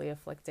specifically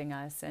afflicting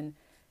us. And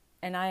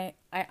I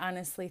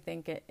honestly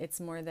think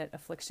it's more that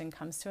affliction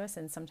comes to us.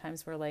 And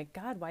sometimes we're like,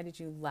 God, why did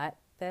you let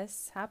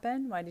this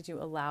happen? Why did you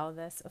allow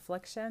this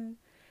affliction?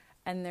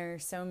 And there are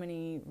so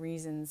many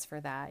reasons for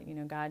that. You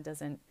know, God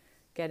doesn't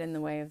get in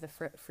the way of the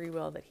free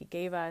will that he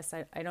gave us.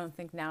 I don't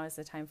think now is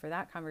the time for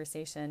that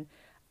conversation.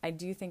 I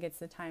do think it's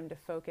the time to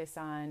focus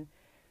on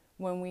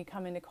when we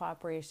come into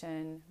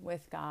cooperation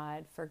with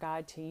God, for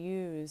God to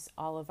use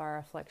all of our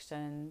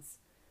afflictions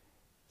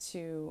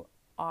to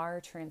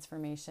our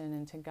transformation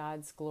into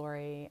God's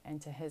glory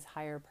and to his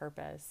higher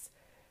purpose,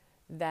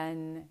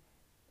 then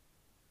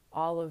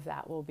all of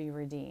that will be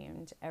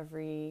redeemed.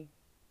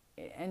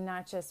 And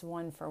not just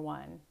one for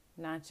one,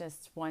 not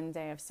just one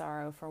day of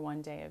sorrow for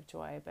one day of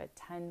joy, but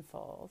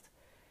tenfold.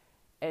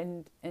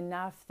 And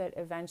enough that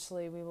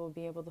eventually we will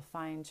be able to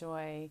find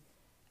joy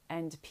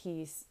and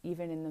peace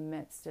even in the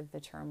midst of the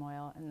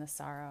turmoil and the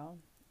sorrow.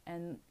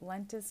 And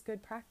Lent is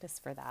good practice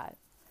for that.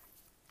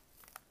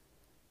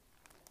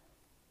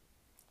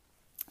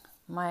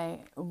 My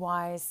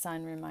wise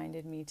son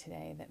reminded me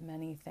today that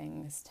many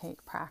things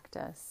take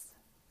practice,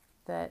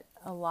 that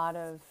a lot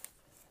of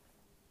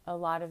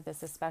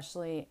this,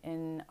 especially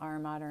in our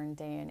modern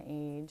day and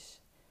age,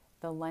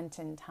 the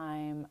Lenten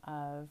time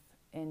of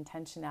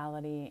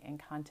intentionality and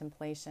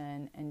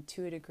contemplation and,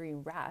 to a degree,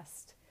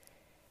 rest,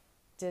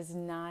 does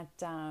not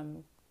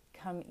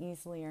come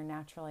easily or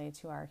naturally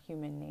to our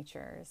human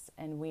natures.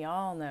 And we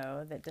all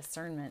know that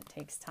discernment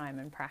takes time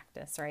and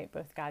practice, right?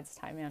 Both God's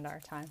time and our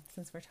time,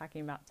 since we're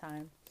talking about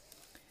time.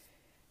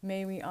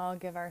 May we all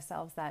give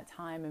ourselves that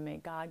time, and may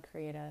God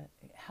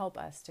help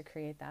us to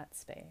create that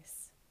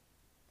space.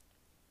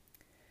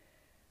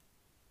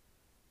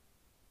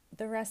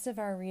 The rest of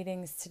our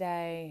readings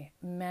today,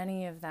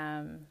 many of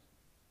them,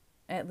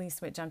 at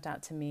least what jumped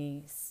out to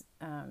me,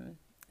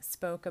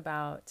 spoke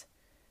about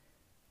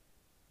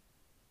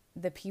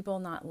the people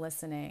not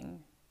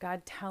listening,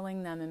 God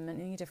telling them in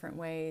many different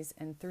ways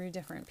and through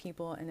different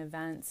people and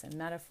events and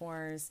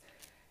metaphors,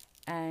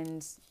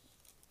 and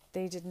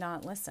they did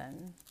not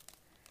listen.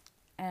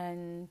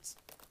 And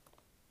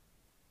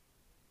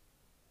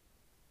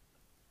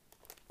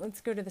let's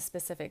go to the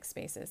specific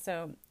spaces.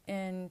 So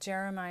in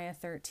Jeremiah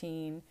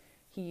 13,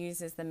 he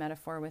uses the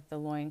metaphor with the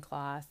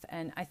loincloth.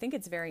 And I think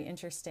it's very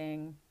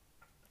interesting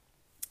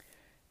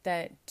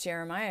that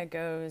Jeremiah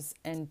goes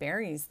and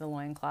buries the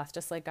loincloth,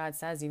 just like God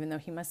says, even though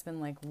he must have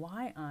been like,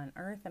 why on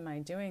earth am I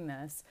doing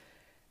this?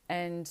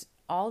 And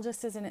all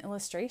just as an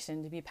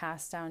illustration to be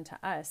passed down to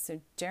us.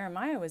 So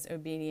Jeremiah was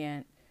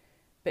obedient,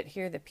 but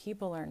here the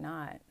people are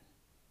not.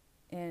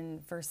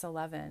 In verse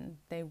 11,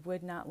 they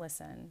would not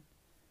listen.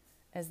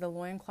 As the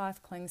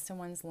loincloth clings to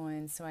one's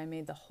loins, so I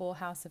made the whole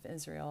house of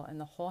Israel and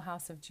the whole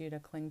house of Judah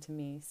cling to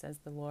me, says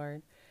the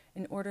Lord,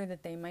 in order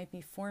that they might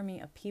be for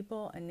me a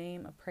people, a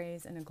name, a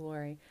praise, and a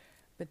glory.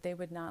 But they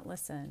would not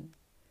listen.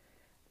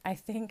 I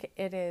think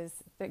it is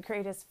the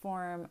greatest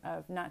form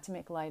of, not to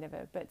make light of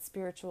it, but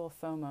spiritual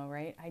FOMO,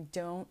 right? I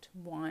don't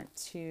want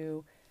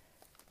to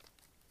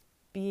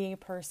be a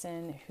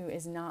person who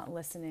is not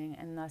listening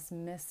and thus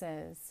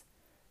misses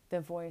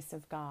the voice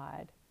of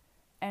God.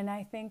 And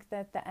I think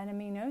that the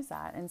enemy knows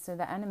that. And so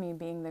the enemy,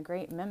 being the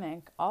great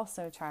mimic,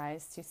 also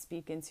tries to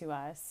speak into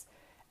us.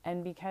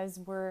 And because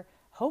we're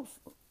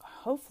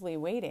hopefully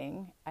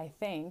waiting, I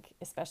think,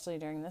 especially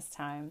during this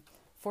time,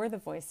 for the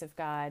voice of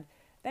God,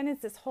 then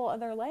it's this whole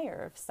other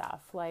layer of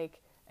stuff.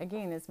 Like,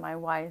 again, as my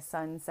wise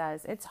son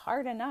says, it's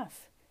hard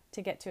enough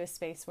to get to a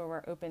space where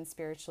we're open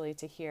spiritually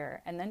to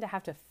hear, and then to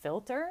have to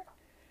filter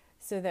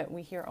so that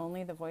we hear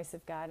only the voice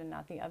of God and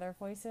not the other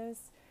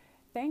voices.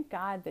 Thank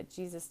God that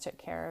Jesus took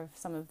care of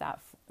some of that,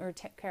 or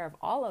took care of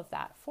all of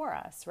that for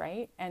us,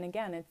 right? And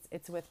again,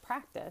 it's with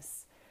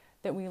practice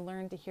that we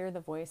learn to hear the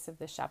voice of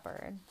the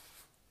shepherd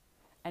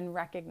and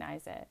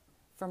recognize it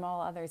from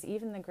all others,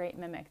 even the great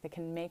mimic that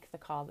can make the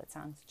call that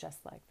sounds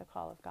just like the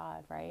call of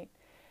God, right?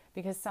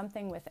 Because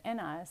something within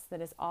us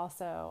that is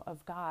also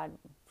of God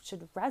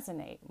should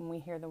resonate when we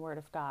hear the word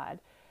of God.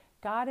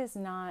 God is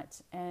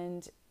not,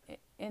 and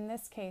in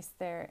this case,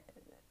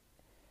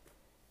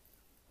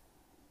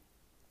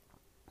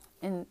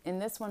 in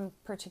this one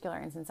particular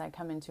instance, I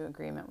come into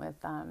agreement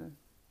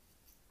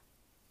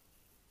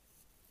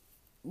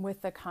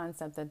with the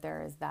concept that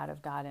there is that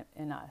of God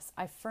in us.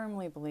 I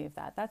firmly believe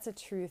that. That's a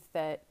truth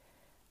that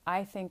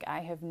I think I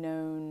have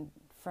known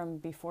from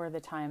before the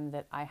time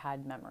that I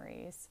had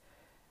memories.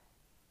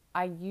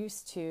 I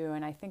used to,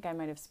 and I think I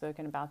might have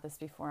spoken about this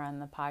before on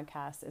the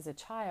podcast, as a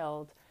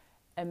child,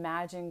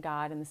 imagine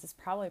God, and this is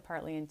probably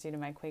partly due to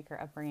my Quaker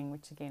upbringing,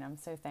 which again, I'm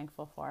so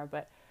thankful for,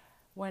 but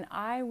when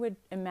I would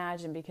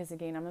imagine, because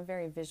again, I'm a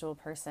very visual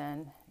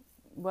person,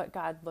 what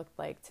God looked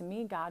like, to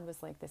me, God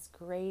was like this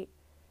great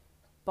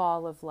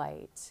ball of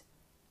light,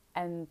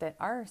 and that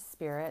our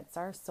spirits,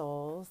 our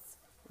souls,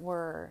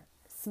 were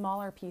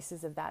smaller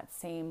pieces of that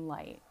same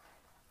light.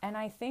 And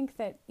I think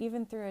that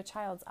even through a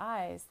child's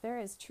eyes, there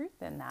is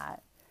truth in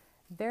that.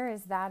 There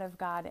is that of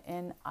God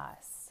in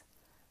us.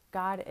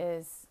 God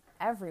is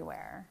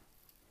everywhere.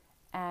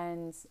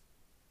 And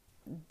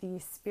the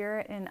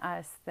spirit in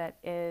us that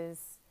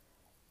is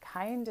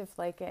kind of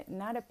like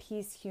not a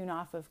piece hewn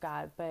off of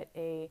God, but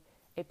a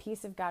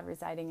piece of God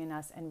residing in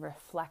us and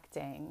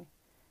reflecting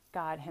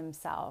God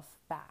himself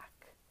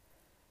back,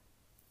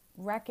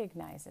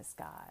 recognizes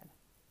God.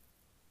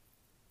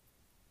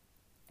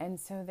 And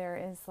so there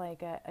is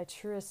like a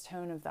truest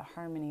tone of the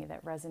harmony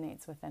that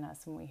resonates within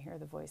us when we hear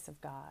the voice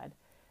of God.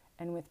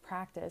 And with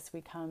practice,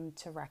 we come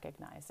to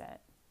recognize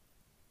it.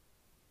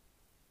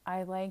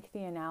 I like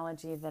the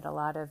analogy that a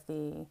lot of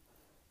the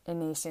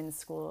Ignatian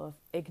school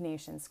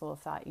of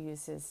thought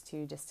uses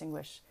to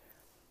distinguish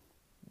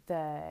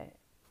the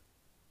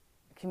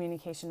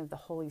communication of the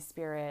Holy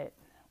Spirit,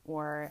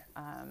 or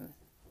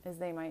as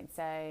they might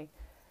say,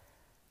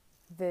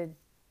 the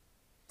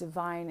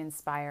divine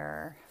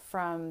inspirer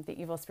from the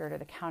evil spirit, or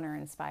the counter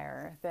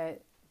inspirer.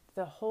 That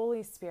the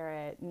Holy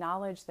Spirit,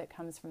 knowledge that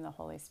comes from the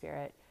Holy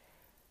Spirit,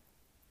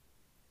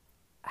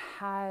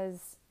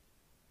 has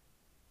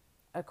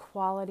a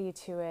quality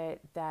to it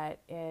that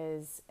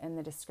is, and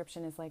the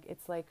description is like,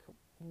 it's like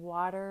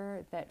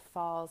water that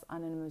falls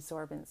on an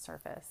absorbent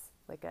surface,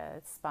 like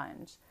a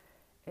sponge.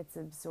 It's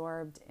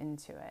absorbed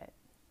into it.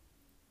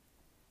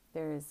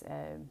 There's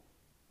a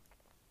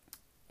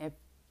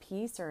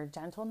peace or a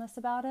gentleness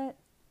about it,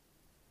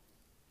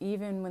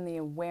 even when the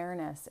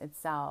awareness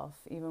itself,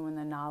 even when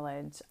the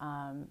knowledge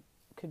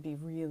could be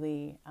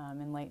really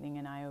enlightening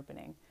and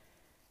eye-opening.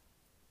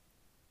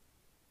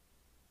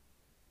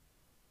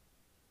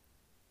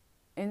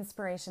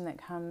 Inspiration that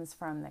comes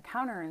from the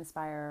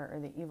counter-inspirer or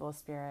the evil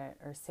spirit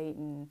or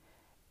Satan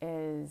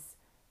is,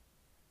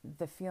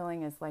 the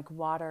feeling is like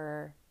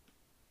water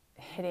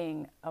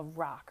hitting a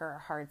rock or a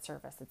hard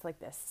surface. It's like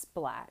this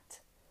splat.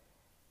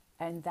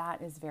 And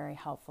that is very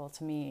helpful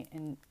to me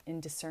in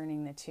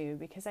discerning the two,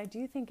 because I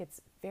do think it's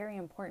very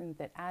important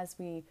that as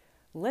we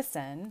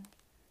listen,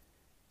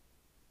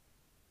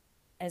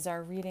 as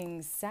our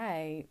readings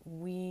say,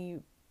 we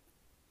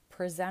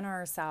present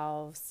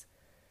ourselves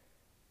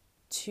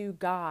to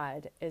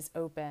God as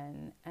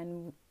open,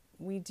 and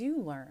we do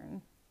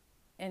learn.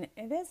 And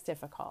it is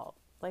difficult.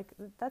 Like,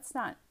 that's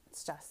not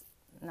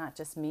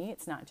just me,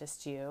 it's not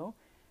just you.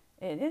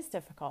 It is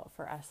difficult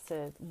for us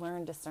to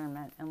learn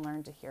discernment and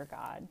learn to hear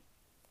God.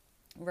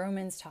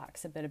 Romans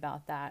talks a bit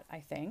about that, I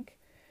think.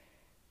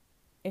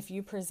 If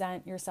you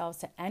present yourselves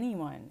to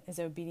anyone as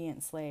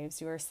obedient slaves,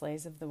 you are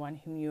slaves of the one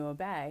whom you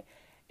obey.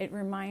 It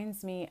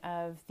reminds me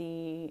of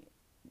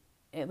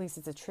at least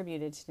it's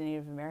attributed to the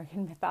Native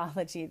American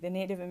mythology, the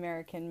Native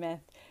American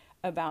myth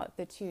about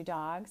the two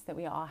dogs, that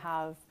we all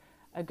have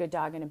a good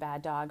dog and a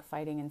bad dog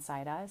fighting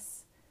inside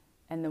us.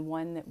 And the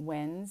one that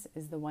wins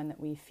is the one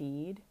that we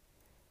feed.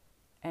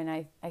 And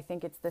I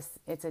think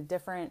it's a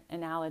different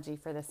analogy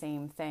for the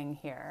same thing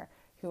here.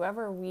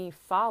 Whoever we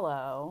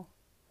follow,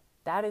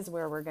 that is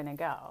where we're going to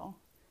go.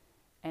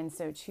 And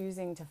so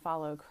choosing to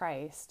follow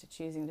Christ,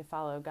 choosing to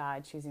follow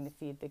God, choosing to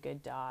feed the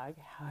good dog,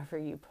 however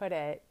you put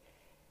it,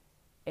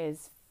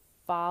 is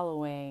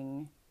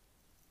following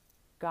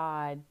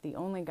God, the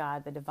only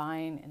God, the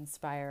divine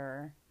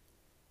inspirer.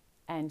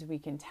 And we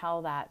can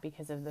tell that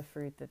because of the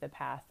fruit, that the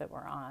path that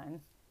we're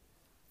on,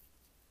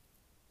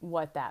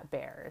 what that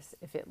bears.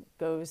 If it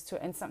goes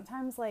to, and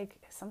sometimes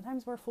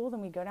we're fooled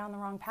and we go down the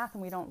wrong path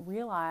and we don't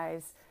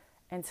realize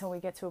until we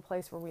get to a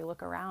place where we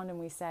look around and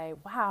we say,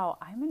 wow,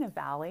 I'm in a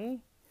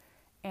valley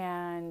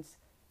and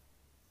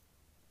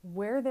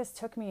where this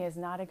took me is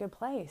not a good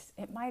place.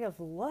 It might have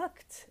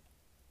looked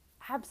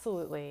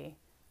absolutely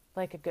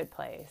like a good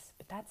place,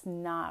 but that's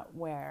not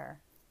where,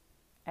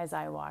 as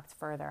I walked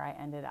further, I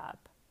ended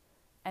up.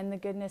 And the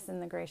goodness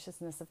and the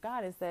graciousness of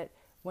God is that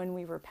when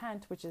we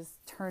repent, which is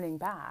turning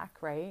back,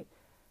 right?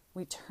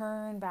 We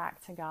turn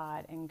back to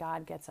God and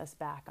God gets us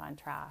back on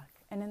track.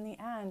 And in the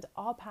end,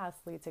 all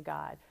paths lead to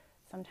God.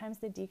 Sometimes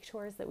the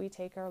detours that we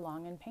take are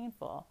long and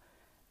painful.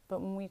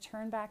 But when we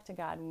turn back to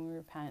God, when we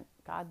repent,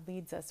 God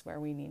leads us where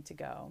we need to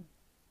go.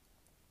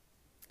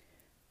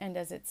 And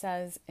as it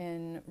says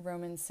in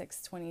Romans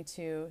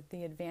 6:22,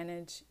 the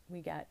advantage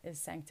we get is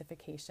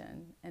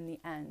sanctification, and the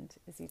end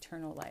is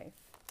eternal life.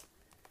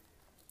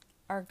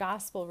 Our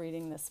gospel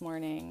reading this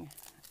morning,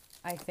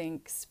 I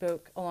think,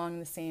 spoke along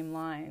the same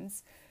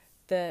lines.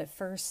 The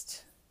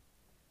first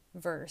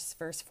verse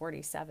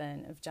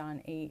 47 of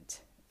John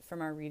 8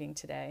 from our reading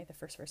today, the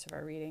first verse of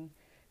our reading,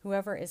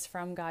 whoever is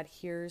from God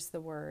hears the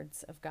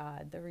words of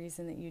God. The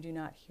reason that you do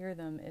not hear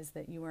them is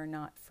that you are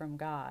not from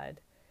God.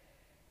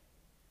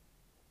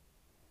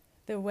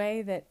 The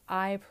way that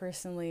I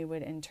personally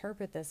would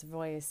interpret this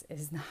voice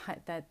is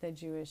not that the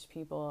Jewish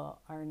people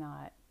are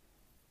not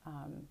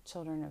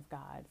children of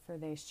God, for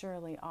they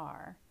surely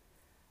are.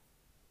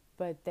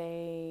 But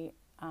this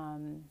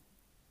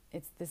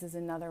is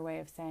another way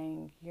of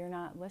saying, you're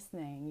not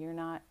listening, you're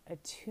not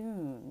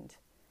attuned,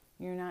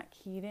 you're not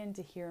keyed in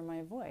to hear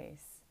my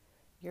voice.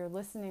 you're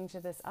listening to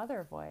this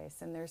other voice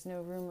and there's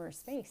no room or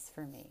space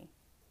for me.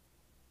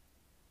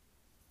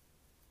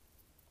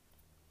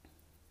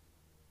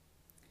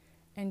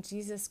 And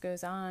Jesus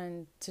goes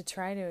on to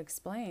try to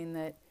explain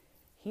that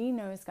he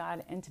knows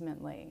God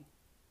intimately.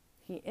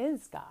 He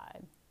is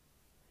God.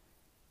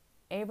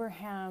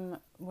 Abraham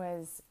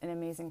was an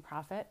amazing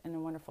prophet and a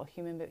wonderful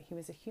human, but he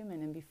was a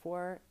human. And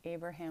before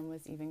Abraham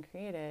was even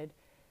created,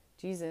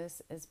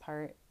 Jesus, as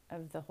part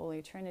of the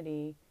Holy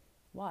Trinity,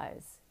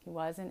 was. He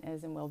was and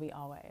is and will be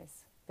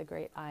always, the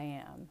great I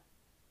am.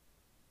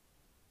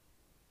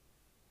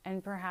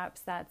 And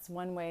perhaps that's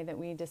one way that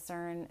we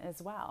discern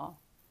as well.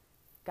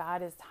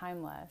 God is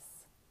timeless.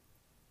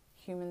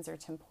 Humans are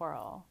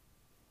temporal.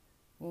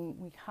 When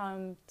we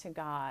come to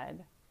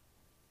God,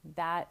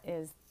 that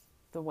is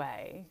the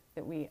way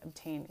that we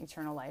obtain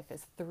eternal life,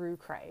 is through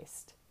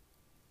Christ.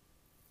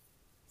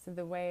 So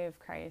the way of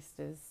Christ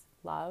is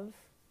love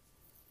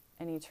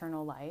and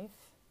eternal life.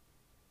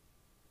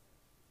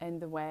 And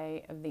the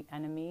way of the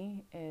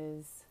enemy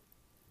is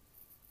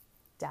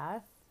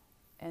death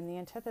and the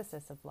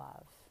antithesis of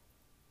love.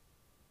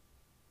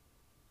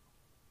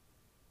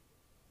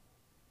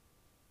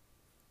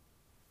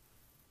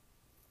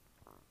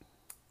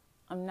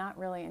 I'm not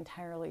really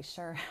entirely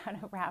sure how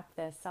to wrap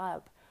this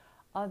up,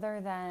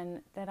 other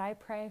than that I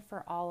pray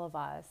for all of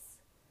us,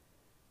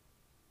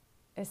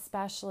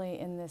 especially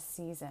in this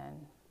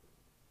season,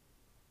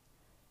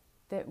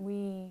 that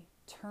we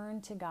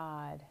turn to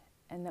God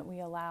and that we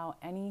allow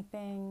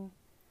anything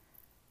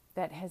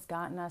that has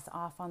gotten us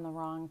off on the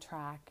wrong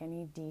track,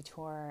 any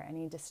detour,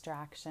 any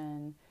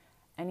distraction,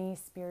 any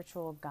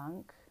spiritual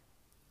gunk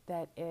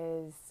that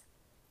is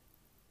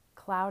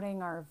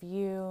clouding our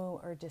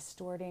view or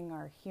distorting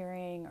our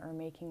hearing or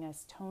making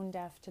us tone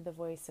deaf to the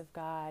voice of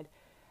God,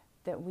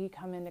 that we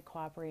come into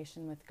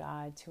cooperation with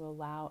God to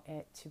allow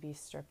it to be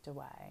stripped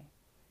away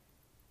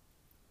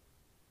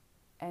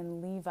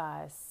and leave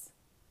us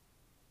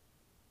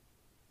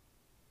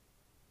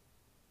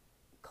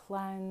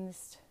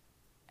cleansed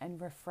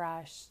and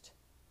refreshed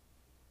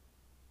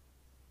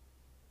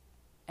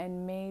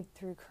and made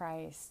through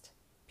Christ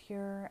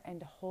pure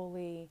and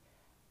holy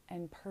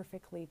and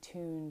perfectly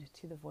tuned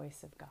to the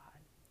voice of God.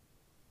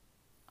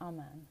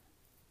 Amen.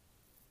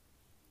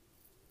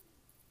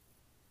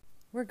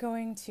 We're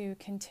going to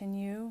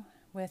continue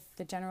with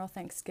the general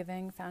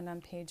thanksgiving found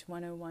on page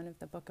 101 of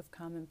the Book of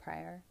Common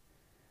Prayer.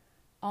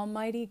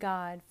 Almighty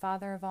God,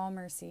 Father of all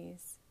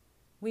mercies,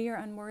 we, your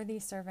unworthy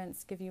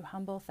servants, give you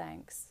humble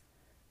thanks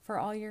for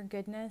all your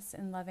goodness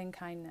and loving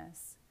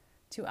kindness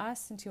to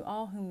us and to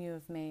all whom you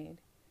have made.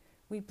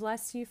 We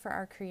bless you for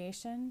our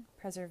creation,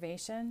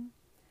 preservation,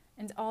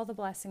 and all the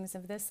blessings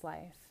of this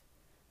life,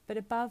 but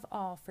above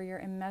all for your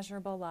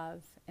immeasurable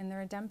love and the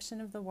redemption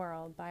of the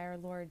world by our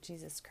Lord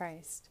Jesus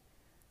Christ,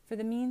 for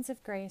the means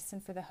of grace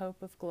and for the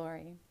hope of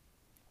glory.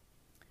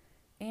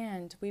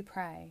 And, we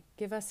pray,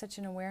 give us such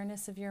an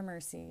awareness of your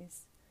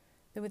mercies,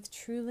 that with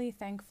truly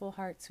thankful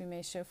hearts we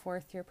may show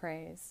forth your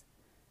praise,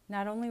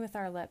 not only with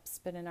our lips,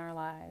 but in our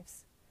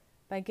lives,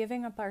 by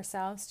giving up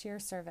ourselves to your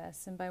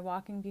service and by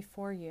walking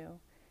before you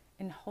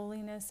in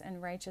holiness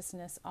and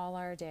righteousness all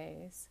our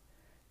days,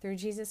 through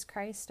Jesus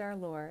Christ our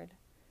Lord,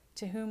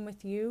 to whom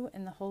with you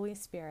and the Holy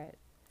Spirit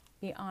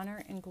be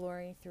honor and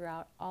glory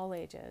throughout all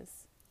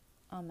ages.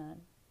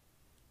 Amen.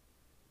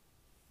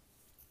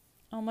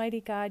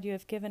 Almighty God, you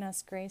have given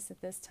us grace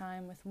at this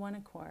time with one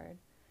accord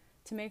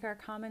to make our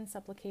common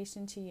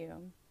supplication to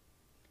you.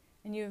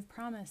 And you have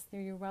promised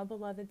through your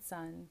well-beloved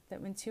Son that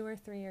when 2 or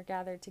 3 are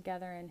gathered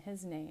together in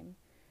his name,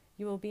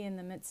 you will be in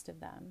the midst of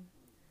them.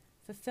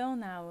 Fulfill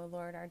now, O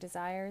Lord, our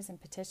desires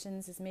and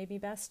petitions as may be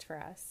best for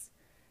us,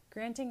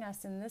 granting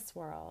us in this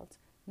world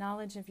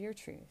knowledge of your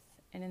truth,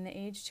 and in the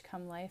age to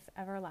come life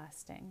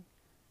everlasting.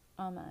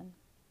 Amen.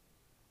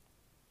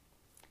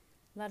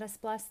 Let us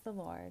bless the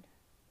Lord.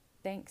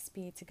 Thanks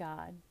be to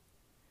God.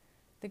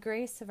 The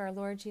grace of our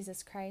Lord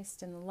Jesus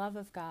Christ and the love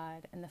of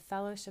God and the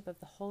fellowship of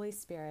the Holy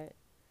Spirit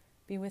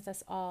be with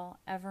us all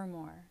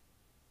evermore.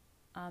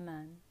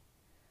 Amen.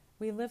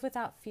 We live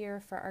without fear,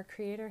 for our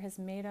Creator has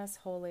made us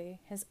holy,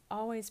 has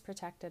always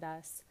protected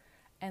us,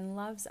 and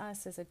loves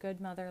us as a good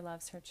mother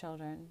loves her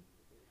children.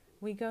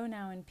 We go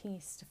now in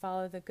peace to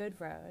follow the good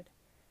road,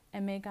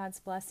 and may God's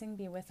blessing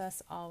be with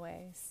us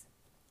always.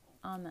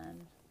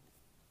 Amen.